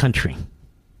 saving its country.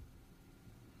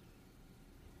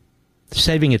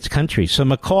 Saving its country. So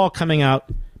McCall coming out,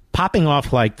 popping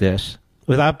off like this,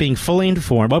 without being fully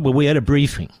informed. Well, we had a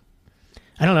briefing.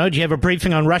 I don't know, did you have a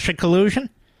briefing on Russia collusion?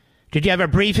 Did you have a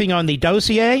briefing on the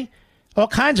dossier? All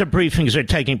kinds of briefings are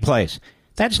taking place.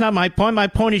 That's not my point. My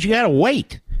point is you got to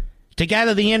wait to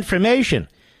gather the information.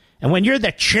 And when you're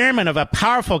the chairman of a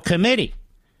powerful committee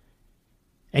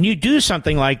and you do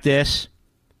something like this,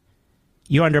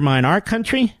 you undermine our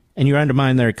country and you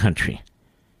undermine their country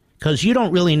because you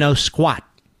don't really know squat.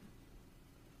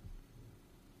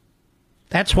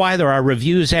 That's why there are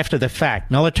reviews after the fact.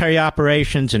 Military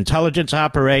operations, intelligence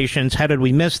operations. How did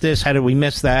we miss this? How did we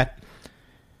miss that?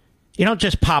 You don't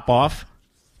just pop off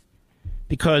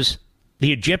because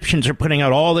the Egyptians are putting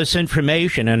out all this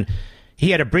information and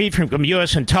he had a briefing from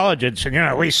U.S. intelligence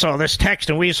and, we saw this text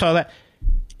and we saw that.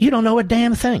 You don't know a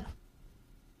damn thing.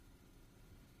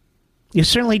 You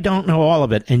certainly don't know all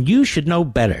of it, and you should know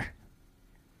better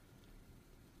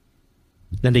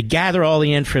than to gather all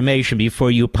the information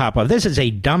before you pop off. This is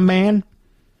a dumb man.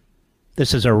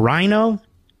 This is a rhino.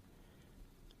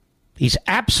 He's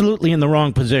absolutely in the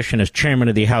wrong position as chairman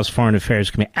of the House Foreign Affairs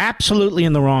Committee. Absolutely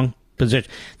in the wrong position.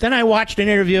 Then I watched an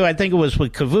interview, I think it was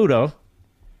with Cavuto,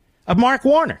 of Mark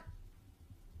Warner.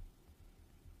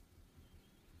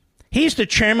 He's the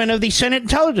chairman of the Senate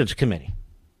Intelligence Committee.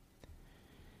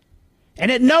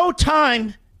 And at no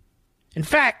time, in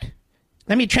fact,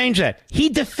 let me change that. He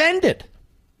defended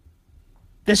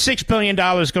the $6 billion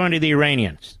going to the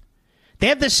Iranians. They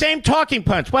have the same talking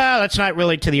points. Well, it's not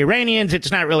really to the Iranians.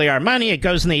 It's not really our money. It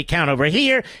goes in the account over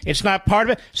here. It's not part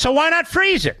of it. So why not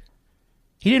freeze it?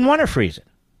 He didn't want to freeze it.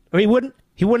 Or he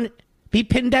wouldn't be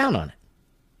pinned down on it.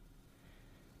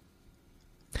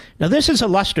 Now, this is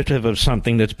illustrative of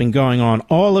something that's been going on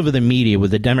all over the media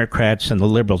with the Democrats and the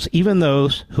liberals, even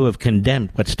those who have condemned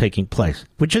what's taking place,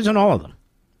 which isn't all of them.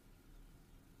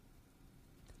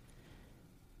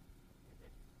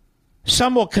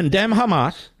 Some will condemn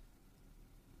Hamas,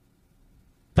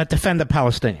 but defend the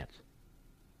Palestinians.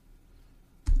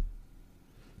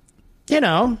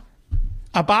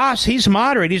 Abbas, he's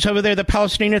moderate. He's over there, the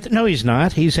Palestinian. No, he's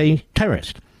not. He's a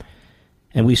terrorist.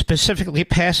 And we specifically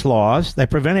passed laws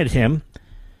that prevented him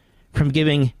from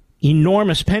giving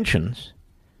enormous pensions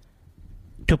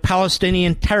to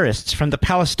Palestinian terrorists from the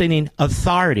Palestinian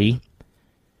Authority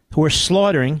who were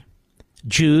slaughtering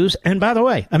Jews and, by the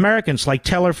way, Americans like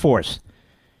Taylor Force.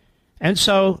 And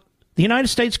so the United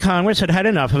States Congress had had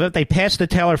enough of it. They passed the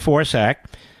Taylor Force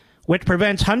Act, which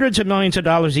prevents hundreds of millions of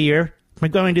dollars a year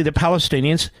from going to the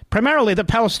Palestinians, primarily the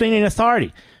Palestinian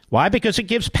Authority. Why? Because it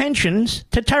gives pensions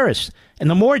to terrorists. And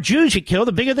the more Jews you kill,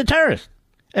 the bigger the terrorist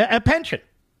pension.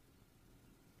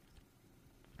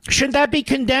 Shouldn't that be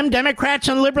condemned, Democrats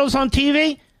and liberals on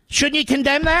TV? Shouldn't you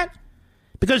condemn that?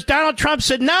 Because Donald Trump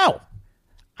said, no,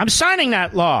 I'm signing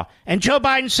that law. And Joe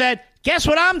Biden said, guess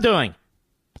what I'm doing?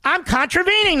 I'm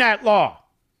contravening that law.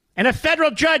 And a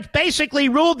federal judge basically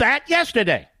ruled that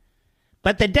yesterday.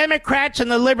 But the Democrats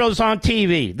and the liberals on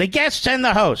TV, the guests and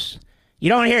the hosts, you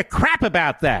don't hear crap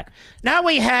about that. Now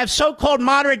we have so-called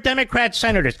moderate Democrat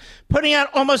senators putting out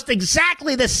almost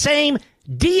exactly the same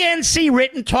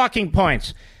DNC-written talking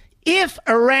points. If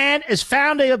Iran is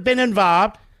found to have been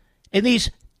involved in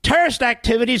these terrorist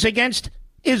activities against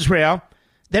Israel,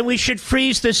 then we should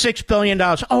freeze the $6 billion.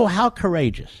 Oh, how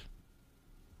courageous.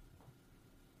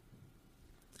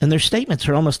 And their statements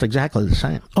are almost exactly the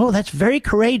same. Oh, that's very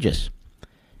courageous.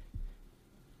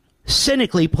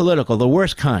 Cynically political, the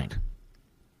worst kind.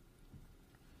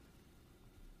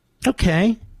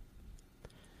 Okay.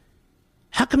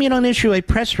 How come you don't issue a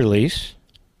press release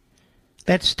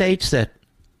that states that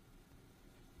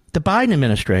the Biden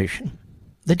administration,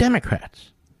 the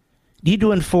Democrats, need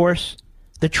to enforce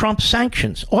the Trump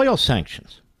sanctions, oil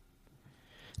sanctions,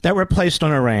 that were placed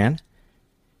on Iran,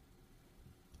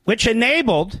 which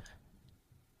enabled,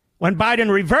 when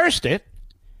Biden reversed it,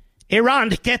 Iran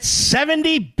to get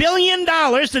 $70 billion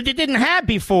that it didn't have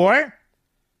before,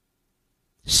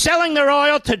 selling their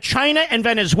oil to China and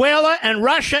Venezuela and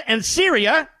Russia and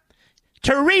Syria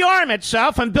to rearm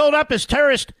itself and build up its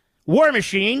terrorist war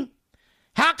machine.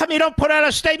 How come you don't put out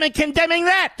a statement condemning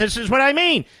that? This is what I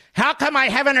mean. How come I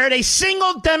haven't heard a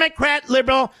single Democrat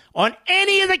liberal on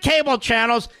any of the cable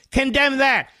channels condemn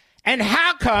that? And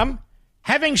how come,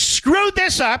 having screwed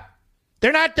this up,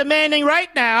 they're not demanding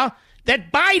right now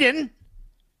that Biden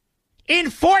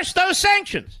enforce those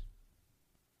sanctions?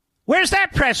 Where's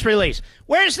that press release?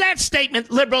 Where's that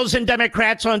statement, liberals and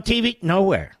Democrats on TV?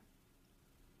 Nowhere.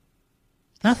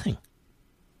 Nothing.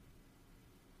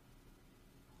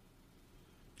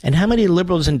 And how many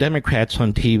liberals and Democrats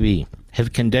on TV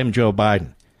have condemned Joe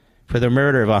Biden for the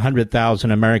murder of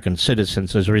 100,000 American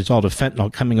citizens as a result of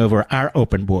fentanyl coming over our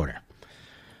open border?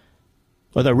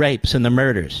 Or the rapes and the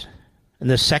murders and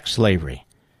the sex slavery?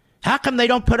 How come they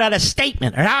don't put out a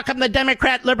statement? Or how come the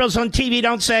Democrat liberals on TV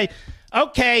don't say,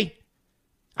 okay,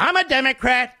 I'm a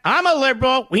Democrat, I'm a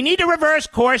liberal, we need to reverse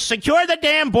course, secure the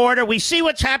damn border, we see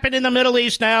what's happened in the Middle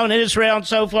East now and in Israel and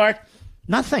so forth?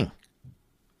 Nothing.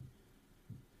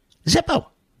 Zippo.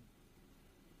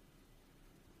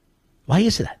 Why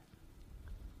is that?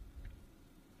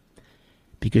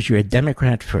 Because you're a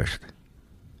Democrat first.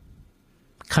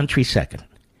 Country second.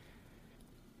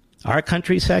 Our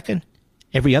country second.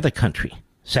 Every other country.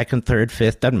 Second, third,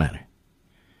 fifth, doesn't matter.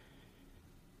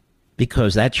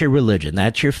 Because that's your religion.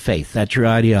 That's your faith. That's your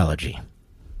ideology.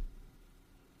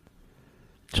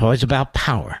 It's always about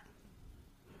power.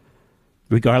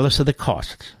 Regardless of the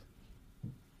costs.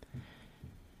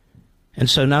 And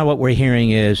so now what we're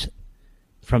hearing is,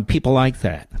 from people like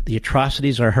that, the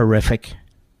atrocities are horrific,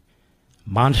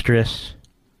 monstrous.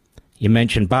 You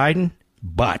mentioned Biden,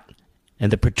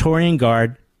 and the Praetorian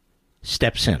Guard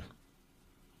steps in.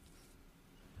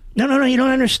 No, you don't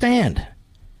understand.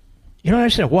 You don't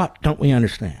understand. What don't we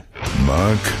understand?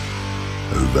 Mark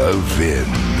Levin.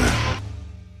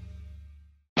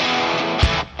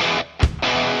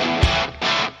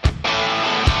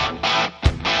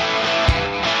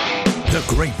 The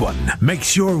Great One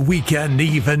makes your weekend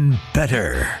even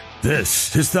better.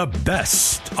 This is the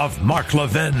best of Mark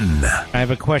Levin. I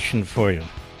have a question for you.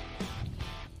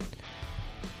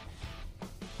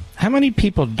 How many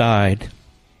people died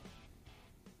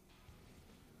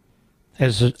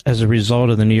as a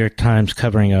result of the New York Times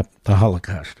covering up the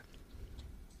Holocaust?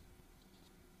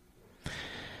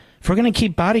 If we're going to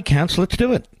keep body counts, let's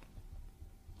do it.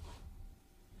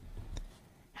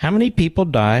 How many people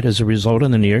died as a result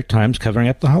of the New York Times covering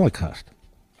up the Holocaust?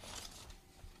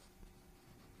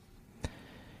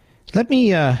 Let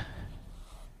me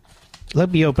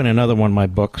open another one of my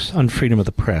books on freedom of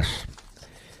the press.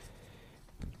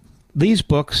 These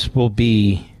books will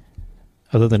be,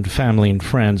 other than family and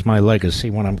friends, my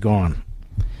legacy when I'm gone.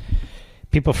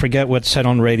 People forget what's said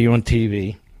on radio and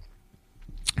TV.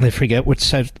 They forget what's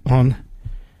said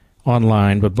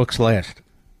online, but books last.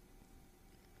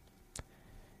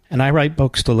 And I write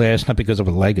books to last not because of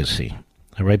a legacy.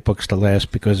 I write books to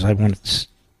last because I want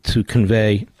to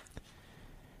convey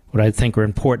what I think are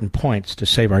important points to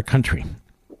save our country.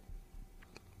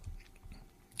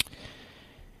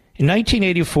 In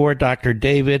 1984, Dr.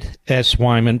 David S.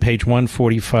 Wyman, page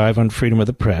 145 on Freedom of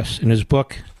the Press, in his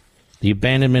book, The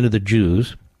Abandonment of the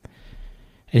Jews,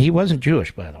 and he wasn't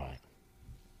Jewish, by the way,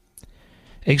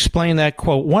 explained that,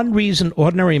 quote, one reason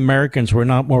ordinary Americans were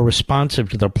not more responsive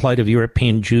to the plight of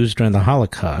European Jews during the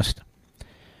Holocaust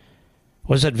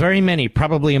was that very many,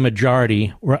 probably a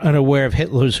majority, were unaware of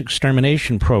Hitler's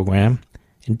extermination program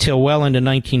until well into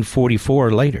 1944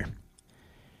 or later.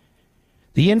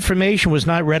 The information was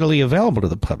not readily available to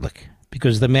the public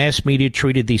because the mass media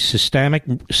treated the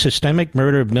systemic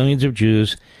murder of millions of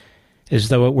Jews as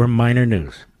though it were minor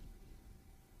news.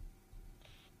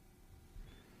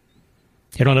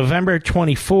 And on November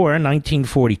 24,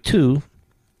 1942,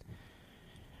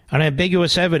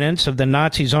 unambiguous evidence of the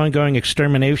Nazis' ongoing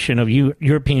extermination of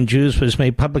European Jews was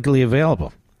made publicly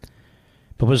available,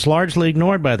 but was largely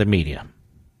ignored by the media.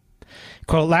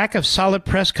 Quote, lack of solid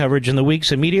press coverage in the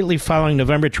weeks immediately following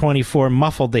November 24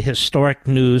 muffled the historic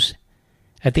news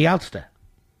at the outset.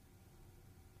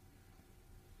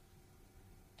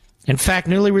 In fact,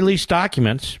 newly released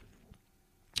documents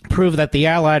prove that the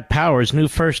Allied powers knew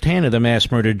firsthand of the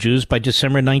mass murdered Jews by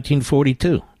December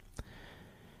 1942.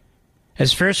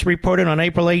 As first reported on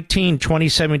April 18,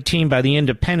 2017 by The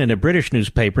Independent, a British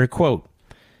newspaper, quote,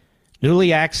 newly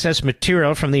accessed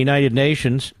material from the United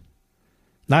Nations,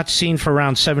 not seen for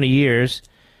around 70 years,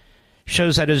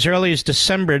 shows that as early as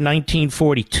December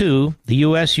 1942, the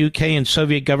U.S., UK, and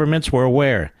Soviet governments were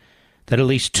aware that at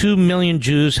least 2 million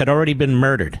Jews had already been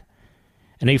murdered,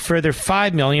 and a further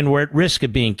 5 million were at risk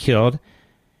of being killed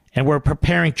and were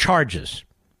preparing charges.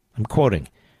 I'm quoting,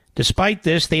 despite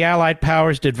this, the Allied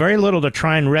powers did very little to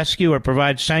try and rescue or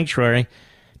provide sanctuary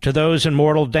to those in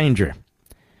mortal danger.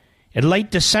 In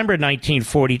late December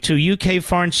 1942, UK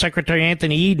Foreign Secretary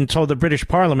Anthony Eden told the British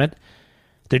Parliament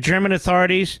the German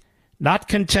authorities, not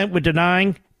content with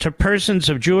denying to persons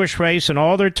of Jewish race in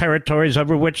all their territories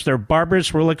over which their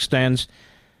barbarous rule extends,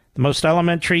 the most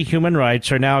elementary human rights,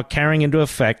 are now carrying into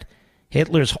effect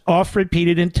Hitler's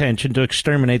oft-repeated intention to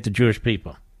exterminate the Jewish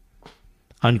people.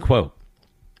 Unquote.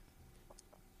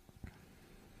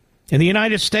 In the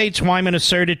United States, Wyman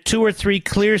asserted 2 or 3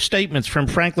 clear statements from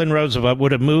Franklin Roosevelt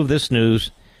would have moved this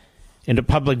news into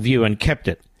public view and kept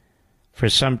it for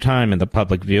some time in the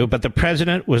public view, but the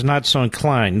president was not so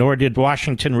inclined, nor did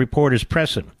Washington reporters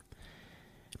press him.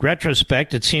 In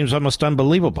retrospect, it seems almost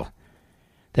unbelievable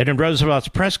that in Roosevelt's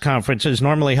press conferences,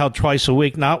 normally held twice a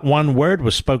week, not one word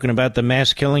was spoken about the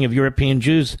mass killing of European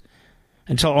Jews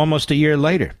until almost a year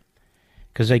later,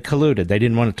 because they colluded. They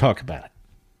didn't want to talk about it.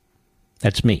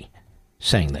 That's me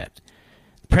saying that.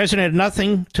 The president had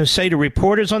nothing to say to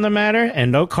reporters on the matter,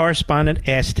 and no correspondent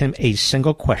asked him a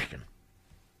single question.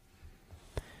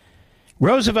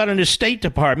 Roosevelt and his State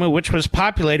Department, which was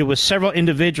populated with several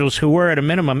individuals who were, at a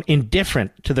minimum,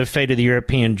 indifferent to the fate of the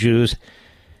European Jews,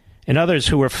 and others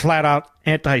who were flat-out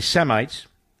anti-Semites,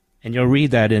 and you'll read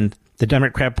that in The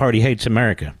Democrat Party Hates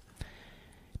America,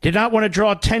 did not want to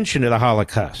draw attention to the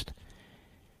Holocaust.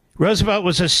 Roosevelt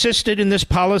was assisted in this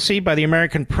policy by the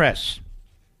American press,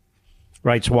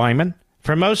 writes Wyman.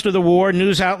 For most of the war,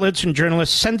 news outlets and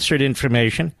journalists censored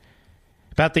information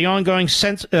about the ongoing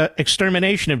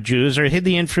extermination of Jews or hid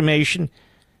the information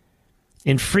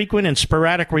in frequent and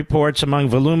sporadic reports among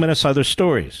voluminous other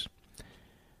stories.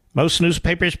 Most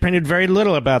newspapers printed very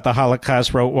little about the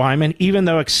Holocaust, wrote Wyman, even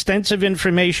though extensive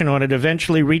information on it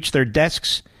eventually reached their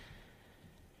desks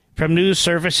from news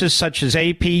services such as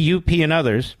AP, UP, and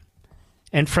others,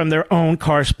 and from their own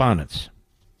correspondents.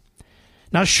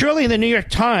 Now, surely the New York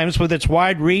Times, with its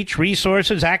wide reach,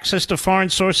 resources, access to foreign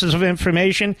sources of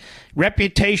information,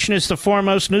 reputation as the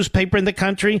foremost newspaper in the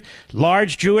country,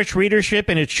 large Jewish readership,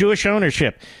 and its Jewish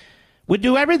ownership, would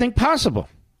do everything possible,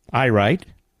 I write,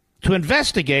 to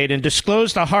investigate and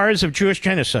disclose the horrors of Jewish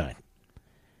genocide.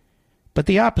 But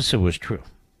the opposite was true.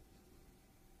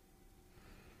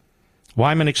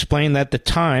 Wyman explained that the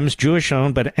Times,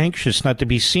 Jewish-owned but anxious not to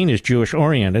be seen as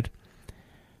Jewish-oriented,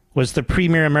 was the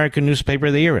premier American newspaper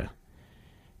of the era,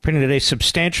 printed a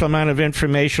substantial amount of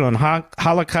information on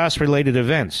Holocaust-related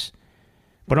events,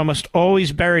 but almost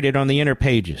always buried it on the inner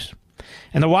pages.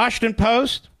 And the Washington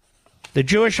Post, the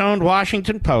Jewish-owned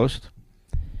Washington Post,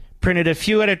 printed a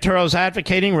few editorials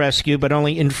advocating rescue, but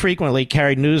only infrequently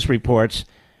carried news reports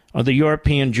on the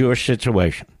European Jewish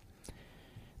situation.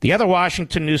 The other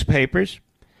Washington newspapers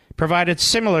provided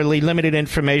similarly limited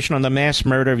information on the mass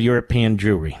murder of European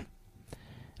Jewry.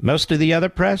 Most of the other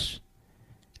press,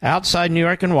 outside New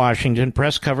York and Washington,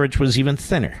 press coverage was even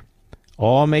thinner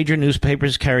All major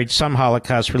newspapers carried some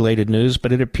Holocaust-related news,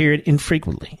 but it appeared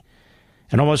infrequently,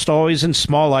 and almost always in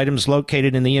small items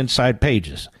located in the inside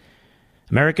pages.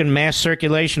 American mass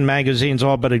circulation magazines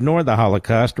all but ignored the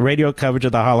Holocaust. Radio coverage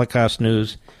of the Holocaust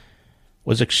news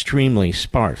was extremely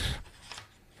sparse.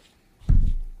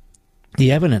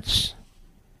 The evidence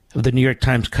of the New York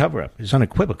Times cover-up is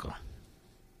unequivocal.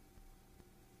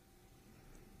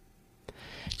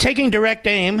 Taking direct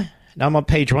aim, now I'm on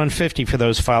page 150 for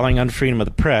those following on freedom of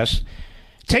the press.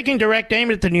 Taking direct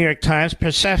aim at the New York Times,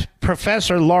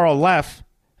 Professor Laurel Leff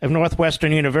of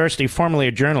Northwestern University, formerly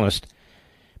a journalist,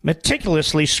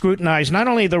 meticulously scrutinized not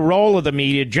only the role of the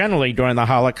media generally during the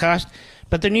Holocaust,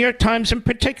 but the New York Times in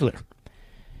particular.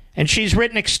 And she's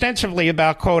written extensively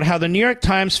about, quote, how the New York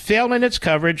Times failed in its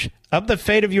coverage of the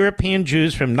fate of European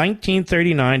Jews from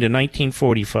 1939 to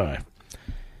 1945.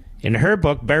 In her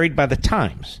book, Buried by the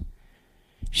Times,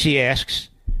 she asks,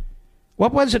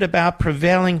 what was it about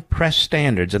prevailing press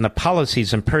standards and the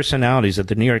policies and personalities of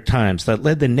the New York Times that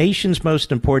led the nation's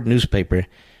most important newspaper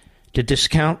to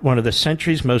discount one of the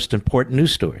century's most important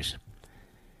news stories?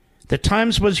 The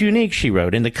Times was unique, she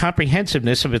wrote, in the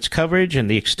comprehensiveness of its coverage and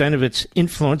the extent of its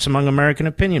influence among American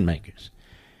opinion makers.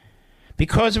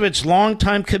 Because of its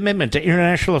long-time commitment to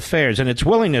international affairs and its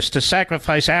willingness to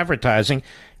sacrifice advertising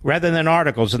rather than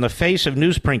articles in the face of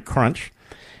newsprint crunch,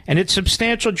 and its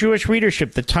substantial Jewish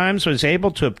readership, the Times was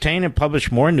able to obtain and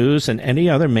publish more news than any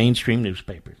other mainstream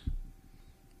newspapers.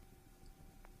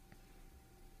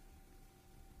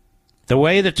 The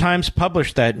way the Times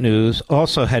published that news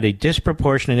also had a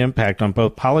disproportionate impact on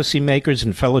both policymakers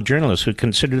and fellow journalists who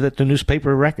considered it the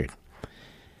newspaper of record.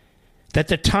 That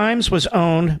the Times was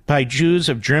owned by Jews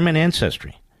of German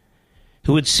ancestry,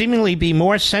 who would seemingly be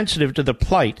more sensitive to the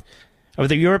plight of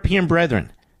their European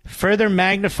brethren, further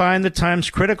magnifying the Times'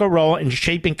 critical role in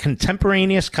shaping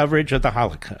contemporaneous coverage of the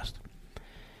Holocaust.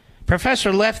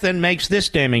 Professor Leff then makes this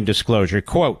damning disclosure,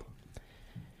 quote,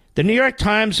 the New York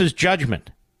Times' judgment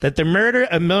that the murder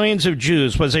of millions of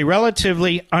Jews was a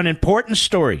relatively unimportant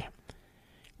story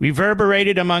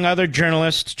reverberated among other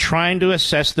journalists trying to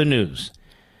assess the news,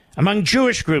 among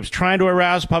Jewish groups trying to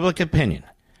arouse public opinion,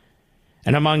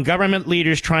 and among government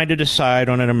leaders trying to decide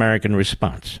on an American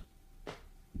response.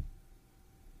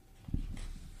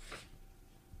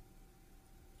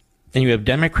 And you have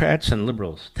Democrats and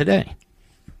liberals today,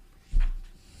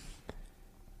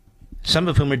 some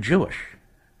of whom are Jewish.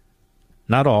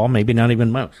 Not all, maybe not even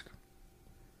most,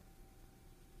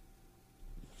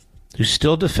 who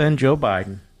still defend Joe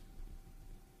Biden,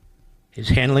 his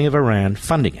handling of Iran,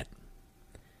 funding it,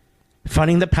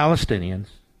 funding the Palestinians,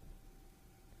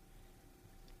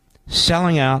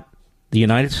 selling out the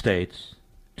United States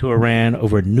to Iran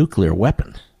over nuclear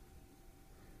weapons,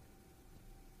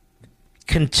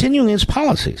 continuing his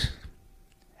policies,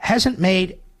 hasn't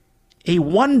made a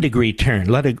 1-degree turn,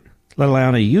 let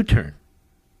alone a U-turn.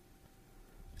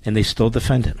 And they still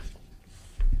defend him,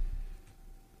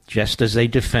 just as they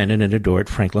defended and adored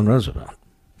Franklin Roosevelt.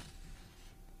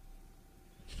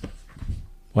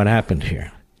 What happened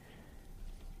here?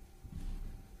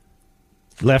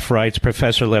 Leff writes,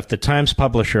 Professor Leff, the Times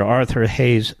publisher Arthur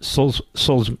Hayes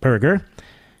Sulzberger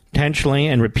intentionally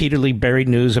and repeatedly buried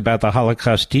news about the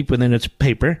Holocaust deep within its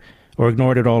paper or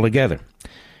ignored it altogether.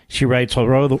 She writes,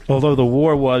 although the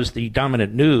war was the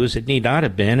dominant news, it need not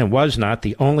have been and was not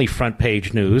the only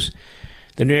front-page news.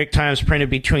 The New York Times printed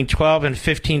between 12 and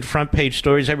 15 front-page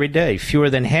stories every day. Fewer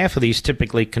than half of these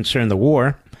typically concern the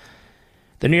war.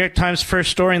 The New York Times' first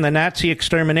story in the Nazi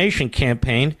extermination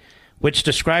campaign, which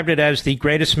described it as the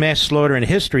greatest mass slaughter in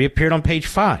history, appeared on page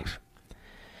 5,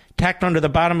 tacked onto the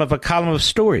bottom of a column of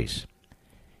stories.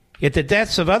 Yet the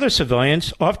deaths of other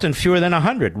civilians, often fewer than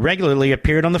 100, regularly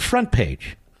appeared on the front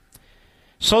page.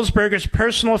 Sulzberger's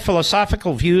personal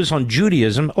philosophical views on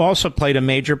Judaism also played a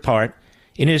major part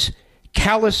in his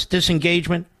callous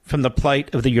disengagement from the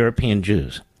plight of the European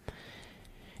Jews.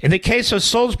 In the case of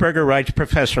Sulzberger, writes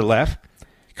Professor Leff,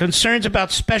 concerns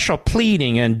about special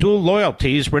pleading and dual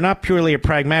loyalties were not purely a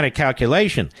pragmatic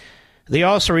calculation. They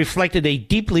also reflected a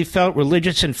deeply felt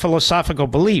religious and philosophical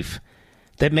belief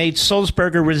that made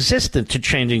Sulzberger resistant to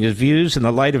changing his views in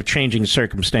the light of changing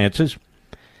circumstances.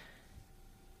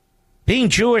 Being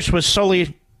Jewish was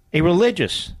solely a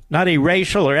religious, not a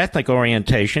racial or ethnic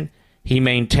orientation, he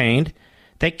maintained,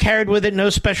 that carried with it no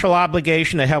special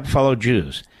obligation to help fellow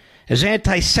Jews. As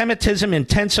anti-Semitism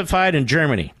intensified in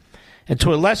Germany, and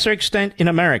to a lesser extent in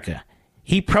America,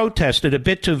 he protested, a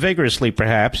bit too vigorously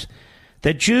perhaps,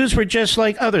 that Jews were just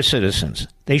like other citizens.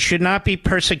 They should not be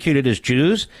persecuted as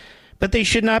Jews, but they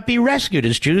should not be rescued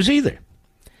as Jews either.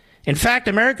 In fact,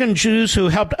 American Jews who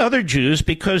helped other Jews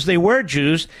because they were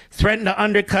Jews threatened to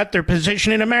undercut their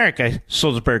position in America,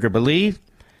 Sulzberger believed.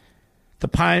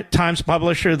 The Times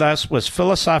publisher, thus, was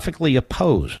philosophically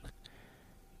opposed.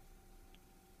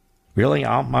 Really,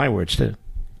 my words, to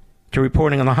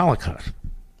reporting on the Holocaust.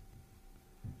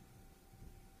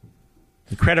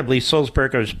 Incredibly,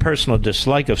 Sulzberger's personal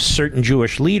dislike of certain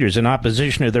Jewish leaders in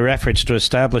opposition to their efforts to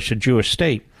establish a Jewish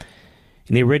state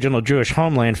in the original Jewish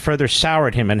homeland further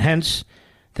soured him, and hence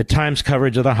the Times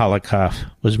coverage of the Holocaust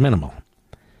was minimal.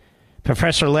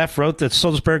 Professor Leff wrote that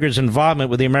Sulzberger's involvement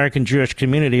with the American Jewish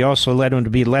community also led him to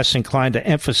be less inclined to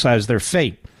emphasize their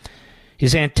fate.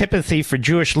 His antipathy for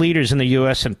Jewish leaders in the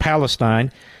U.S. and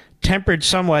Palestine tempered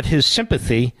somewhat his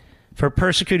sympathy for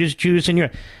persecuted Jews in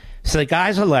Europe. So the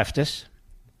guy's a leftist.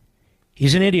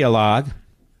 He's an ideologue.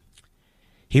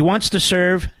 He wants to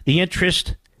serve the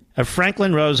interest of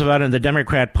Franklin Roosevelt and the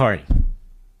Democrat Party.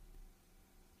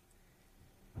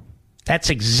 That's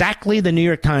exactly the New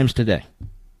York Times today.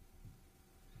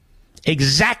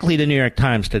 Exactly the New York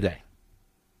Times today.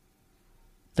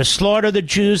 The slaughter of the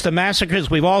Jews, the massacres,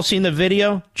 we've all seen the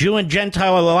video, Jew and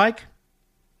Gentile alike.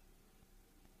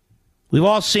 We've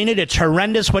all seen it. It's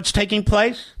horrendous what's taking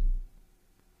place.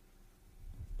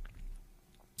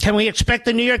 Can we expect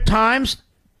the New York Times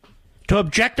to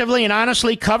objectively and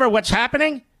honestly cover what's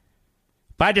happening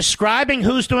by describing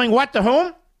who's doing what to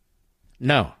whom?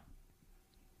 No,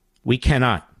 we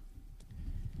cannot.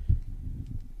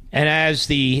 And as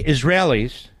the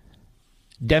Israelis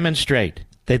demonstrate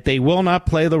that they will not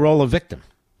play the role of victim,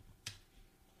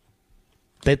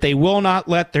 that they will not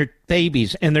let their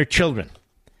babies and their children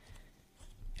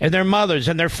and their mothers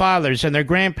and their fathers and their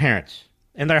grandparents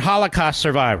and their Holocaust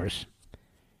survivors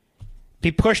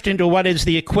be pushed into what is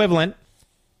the equivalent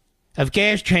of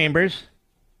gas chambers,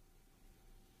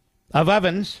 of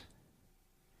ovens,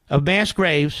 of mass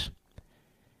graves,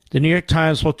 the New York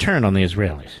Times will turn on the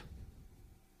Israelis.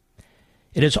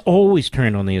 It has always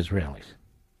turned on the Israelis.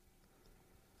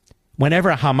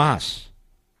 Whenever Hamas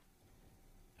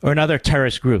or another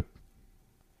terrorist group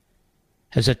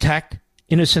has attacked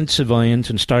innocent civilians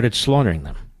and started slaughtering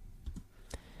them.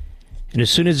 And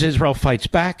as soon as Israel fights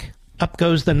back, up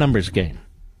goes the numbers game.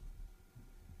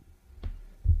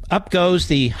 Up goes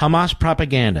the Hamas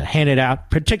propaganda handed out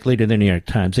particularly to the New York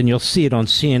Times, and you'll see it on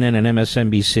CNN and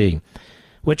MSNBC,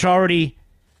 which already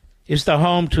is the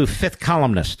home to fifth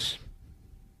columnists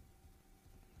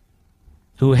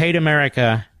who hate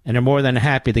America and are more than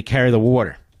happy to carry the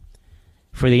water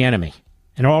for the enemy,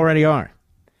 and already are.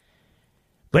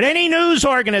 But any news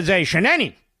organization,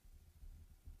 any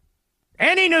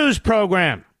news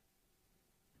program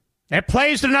that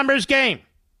plays the numbers game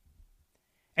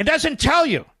and doesn't tell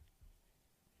you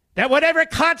that whatever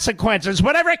consequences,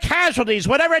 whatever casualties,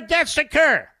 whatever deaths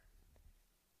occur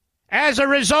as a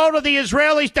result of the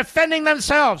Israelis defending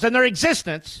themselves and their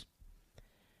existence,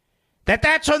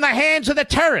 that's on the hands of the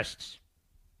terrorists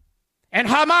and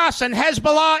Hamas and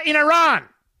Hezbollah in Iran.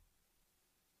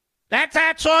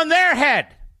 That's on their head.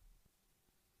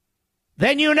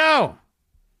 Then you know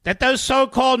that those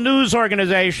so-called news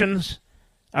organizations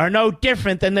are no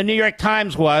different than the New York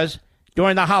Times was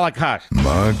during the Holocaust.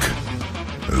 Mark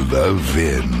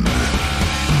Levin.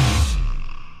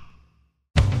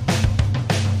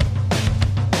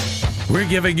 We're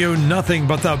giving you nothing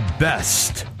but the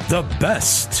best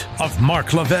of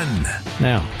Mark Levin.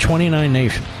 Now, 29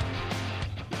 nations,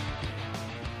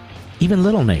 even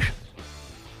little nations,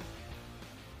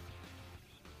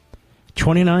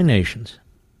 29 nations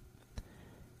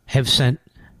have sent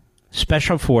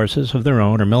special forces of their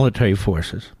own or military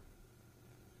forces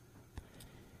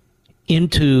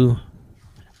into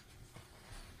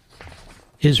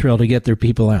Israel to get their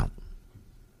people out.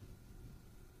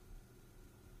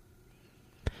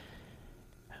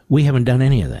 We haven't done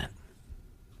any of that.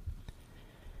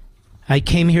 I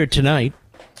came here tonight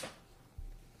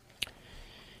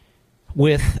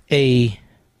with a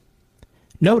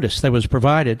notice that was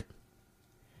provided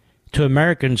to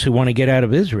Americans who want to get out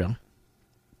of Israel,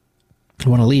 who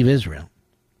want to leave Israel,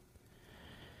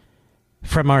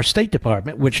 from our State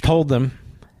Department, which told them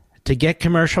to get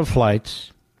commercial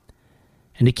flights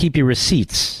and to keep your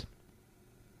receipts.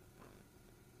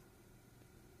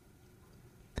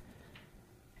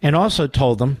 And also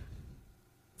told them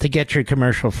to get your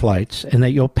commercial flights and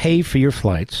that you'll pay for your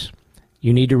flights.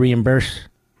 You need to reimburse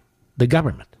the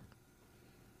government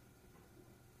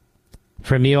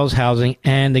for meals, housing,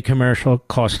 and the commercial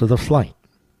cost of the flight.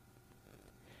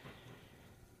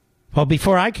 Well,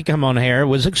 before I could come on air, it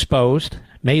was exposed,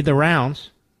 made the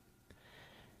rounds.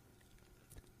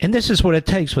 And this is what it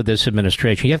takes with this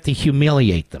administration. You have to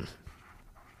humiliate them.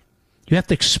 You have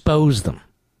to expose them.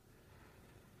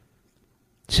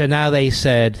 So now they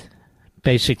said,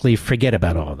 basically, forget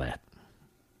about all that.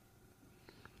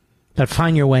 But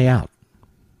find your way out.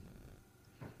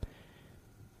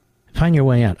 Find your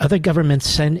way out. Other governments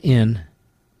send in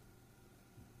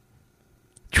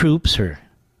troops or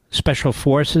special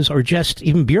forces or just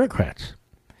even bureaucrats.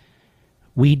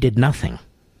 We did nothing.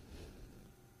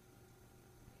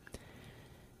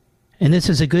 And this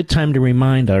is a good time to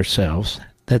remind ourselves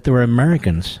that there were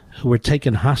Americans who were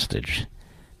taken hostage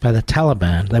by the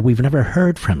Taliban that we've never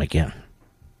heard from again.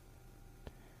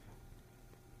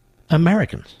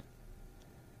 Americans.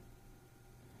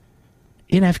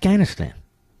 In Afghanistan.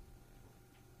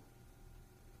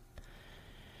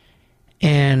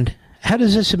 And how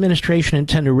does this administration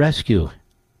intend to rescue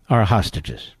our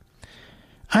hostages?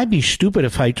 I'd be stupid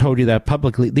if I told you that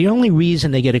publicly. The only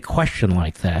reason they get a question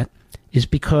like that is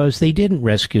because they didn't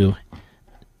rescue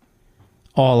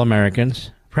all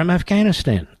Americans from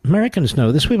Afghanistan. Americans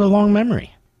know this. We have a long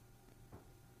memory.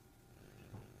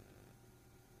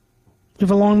 We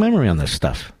have a long memory on this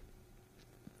stuff.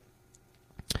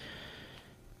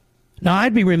 Now,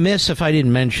 I'd be remiss if I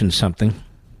didn't mention something.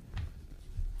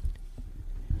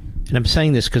 And I'm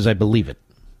saying this because I believe it.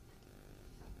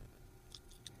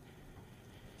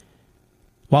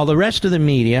 While the rest of the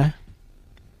media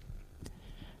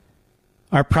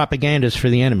are propagandists for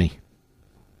the enemy,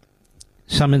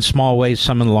 some in small ways,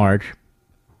 some in large,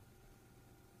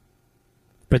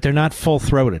 but they're not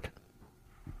full-throated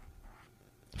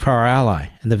for our ally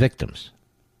and the victims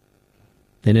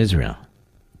in Israel.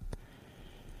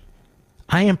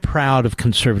 I am proud of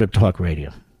conservative talk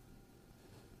radio.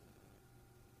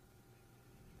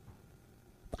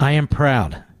 I am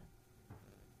proud.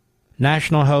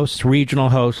 National hosts, regional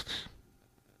hosts,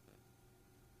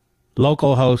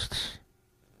 local hosts,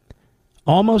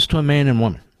 almost to a man and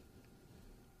woman.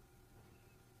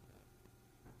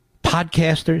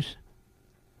 Podcasters,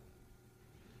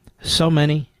 so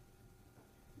many.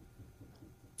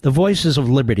 The voices of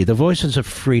liberty, the voices of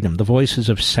freedom, the voices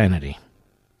of sanity.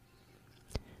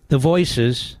 The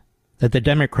voices that the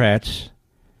Democrats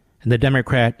and the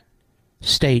Democrat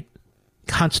state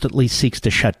constantly seeks to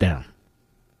shut down.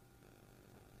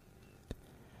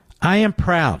 I am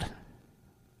proud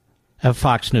of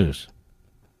Fox News.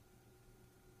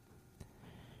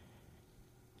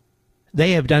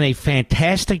 They have done a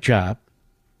fantastic job,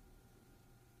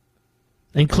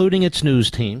 including its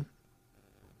news team,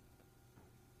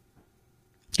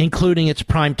 including its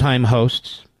primetime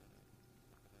hosts.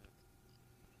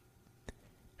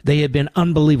 They have been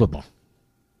unbelievable.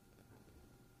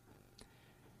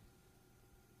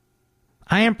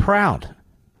 I am proud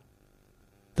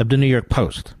of the New York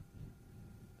Post,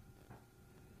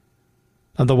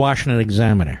 of the Washington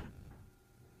Examiner,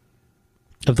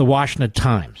 of the Washington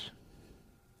Times,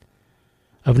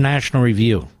 of National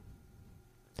Review,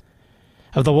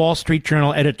 of the Wall Street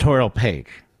Journal editorial page,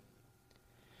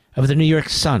 of the New York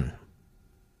Sun,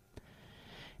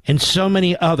 and so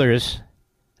many others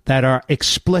that are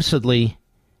explicitly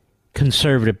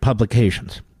conservative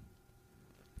publications.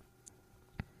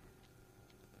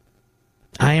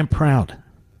 I am proud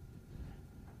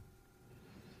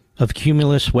of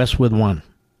Cumulus Westwood One.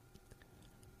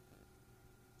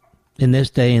 In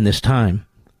this day and this time,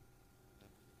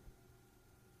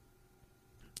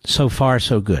 so far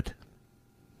so good.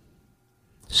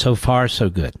 So far so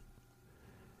good.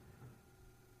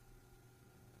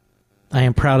 I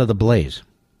am proud of the Blaze,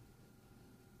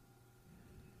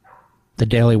 the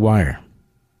Daily Wire,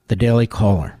 the Daily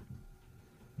Caller,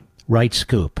 Right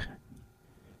Scoop,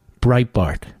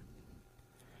 Breitbart,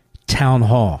 Town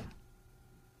Hall,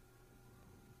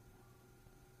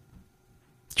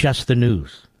 Just the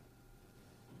News,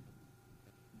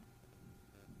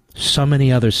 so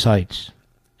many other sites,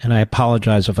 and I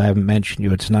apologize if I haven't mentioned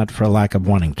you. It's not for a lack of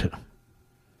wanting to.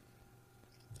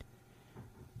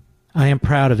 I am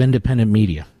proud of independent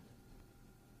media,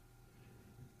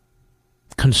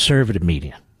 conservative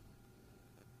media,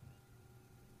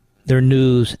 their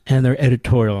news and their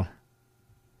editorial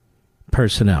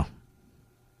personnel.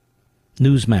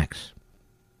 Newsmax,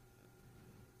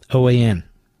 OAN,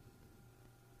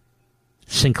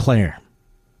 Sinclair.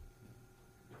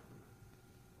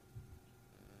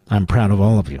 I'm proud of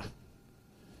all of you.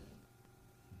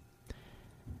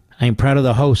 I am proud of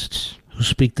the hosts who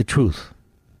speak the truth.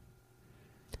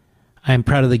 I am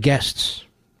proud of the guests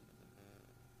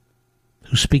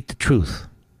who speak the truth.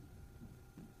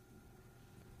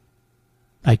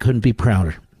 I couldn't be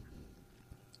prouder.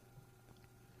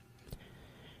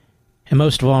 And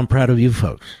most of all, I'm proud of you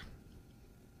folks.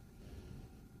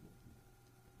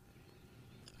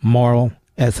 Moral,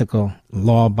 ethical,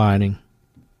 law-abiding.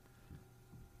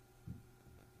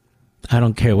 I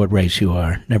don't care what race you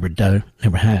are, never do,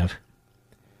 never have.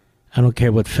 I don't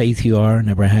care what faith you are,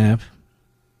 never have,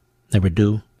 never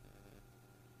do.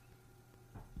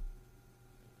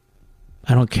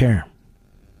 I don't care.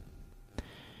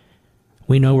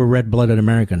 We know we're red-blooded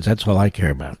Americans. That's all I care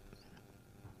about.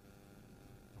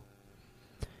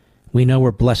 We know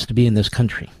we're blessed to be in this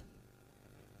country.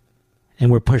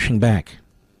 And we're pushing back.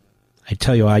 I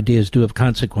tell you, ideas do have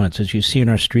consequences. You see in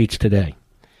our streets today.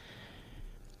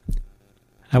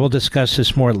 I will discuss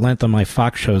this more at length on my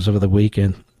Fox shows over the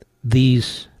weekend.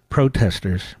 These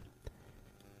protesters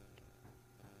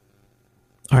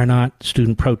are not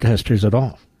student protesters at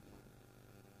all.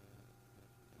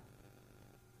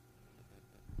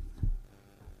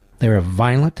 They are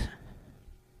violent.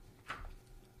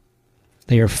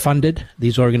 They are funded,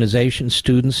 these organizations,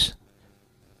 Students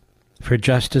for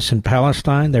Justice in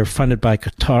Palestine. They're funded by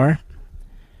Qatar.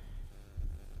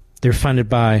 They're funded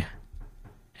by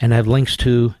and have links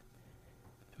to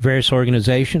various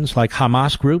organizations like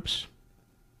Hamas groups.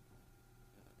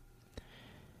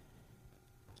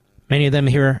 Many of them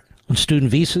here on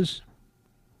student visas.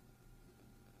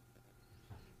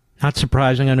 Not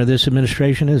surprising under this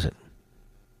administration, is it?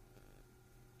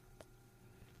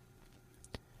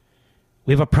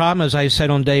 We have a problem, as I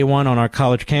said on day one, on our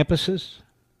college campuses.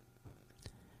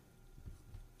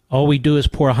 All we do is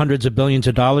pour hundreds of billions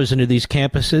of dollars into these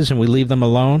campuses and we leave them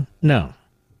alone? No.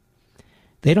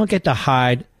 They don't get to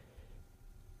hide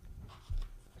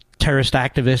terrorist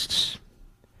activists,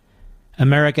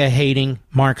 America-hating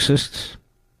Marxists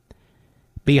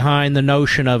behind the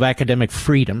notion of academic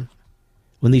freedom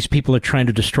when these people are trying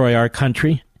to destroy our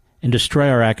country and destroy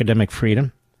our academic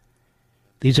freedom.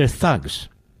 These are thugs.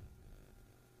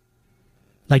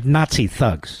 Like Nazi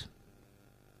thugs.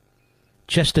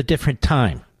 Just a different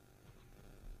time.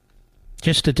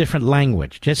 Just a different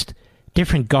language. Just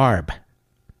different garb.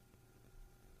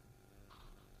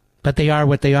 But they are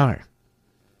what they are.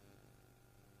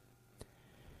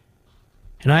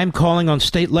 And I am calling on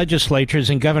state legislatures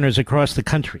and governors across the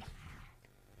country,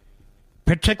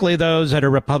 particularly those that are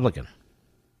Republican.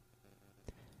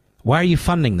 Why are you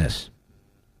funding this?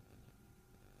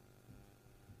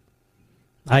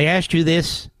 I asked you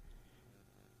this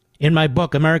in my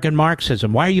book, American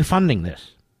Marxism. Why are you funding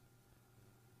this?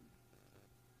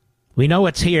 We know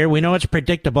it's here. We know it's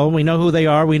predictable. We know who they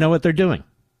are. We know what they're doing.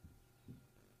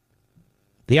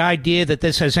 The idea that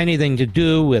this has anything to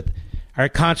do with our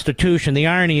Constitution, the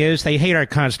irony is they hate our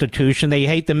Constitution. They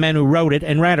hate the men who wrote it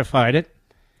and ratified it.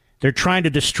 They're trying to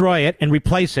destroy it and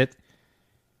replace it.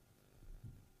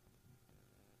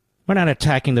 We're not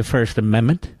attacking the First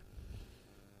Amendment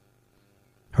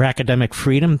or academic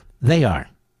freedom. They are.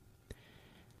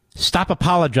 Stop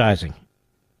apologizing.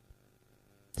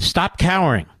 Stop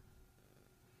cowering.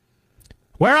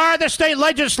 Where are the state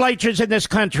legislatures in this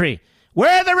country?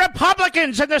 Where are the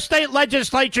Republicans in the state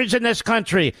legislatures in this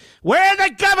country? Where are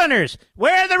the governors?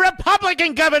 Where are the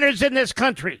Republican governors in this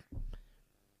country?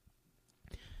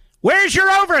 Where's your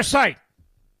oversight?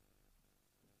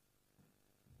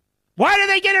 Why do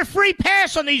they get a free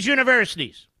pass on these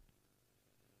universities?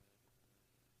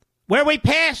 Where we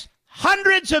pass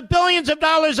hundreds of billions of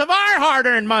dollars of our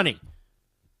hard-earned money,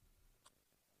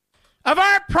 of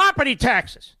our property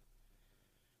taxes,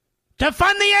 to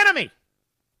fund the enemy.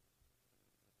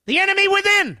 The enemy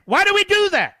within. Why do we do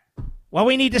that? Well,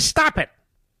 we need to stop it.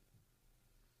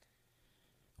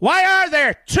 Why are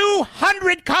there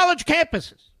 200 college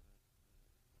campuses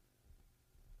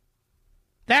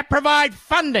that provide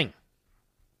funding,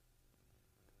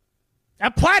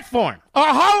 a platform,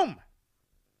 a home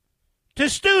to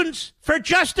Students for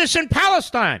Justice in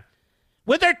Palestine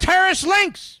with their terrorist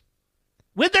links,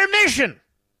 with their mission,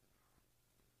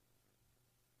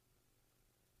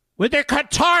 with their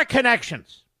Qatar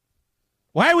connections?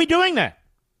 Why are we doing that?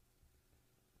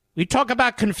 We talk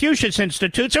about Confucius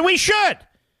Institutes, and we should.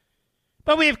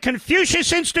 But we have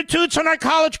Confucius Institutes on our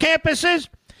college campuses.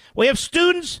 We have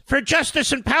Students for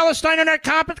Justice in Palestine on our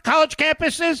college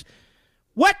campuses.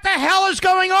 What the hell is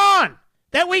going on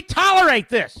that we tolerate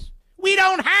this? We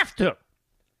don't have to.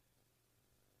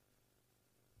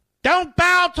 Don't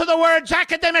bow to the words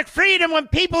academic freedom when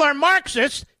people are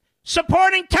Marxists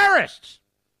supporting terrorists.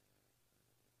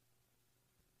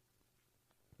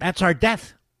 That's our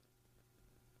death.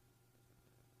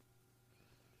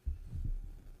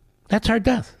 That's our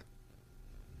death.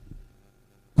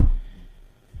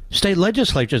 State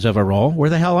legislatures have a role.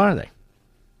 Where the hell are they?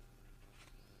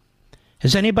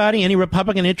 Has anybody, any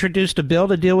Republican, introduced a bill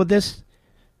to deal with this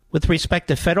with respect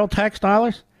to federal tax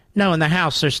dollars? No, in the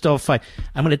House, they're still fighting.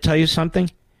 I'm going to tell you something.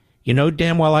 You know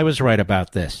damn well I was right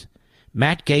about this.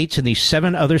 Matt Gaetz and these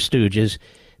 7 other stooges,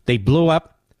 they blew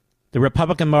up the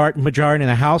Republican majority in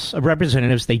the House of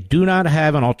Representatives. They do not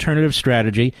have an alternative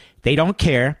strategy. They don't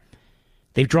care.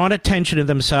 They've drawn attention to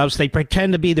themselves. They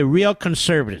pretend to be the real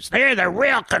conservatives. They're the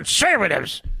real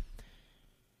conservatives.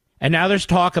 And now there's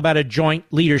talk about a joint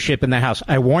leadership in the House.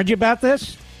 I warned you about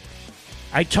this.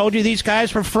 I told you these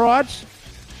guys were frauds,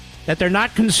 that they're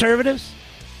not conservatives,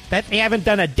 that they haven't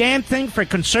done a damn thing for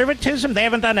conservatism. They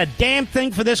haven't done a damn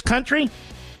thing for this country.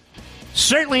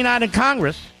 Certainly not in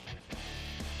Congress.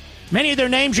 Many of their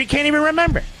names you can't even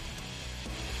remember.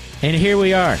 And here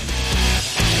we are.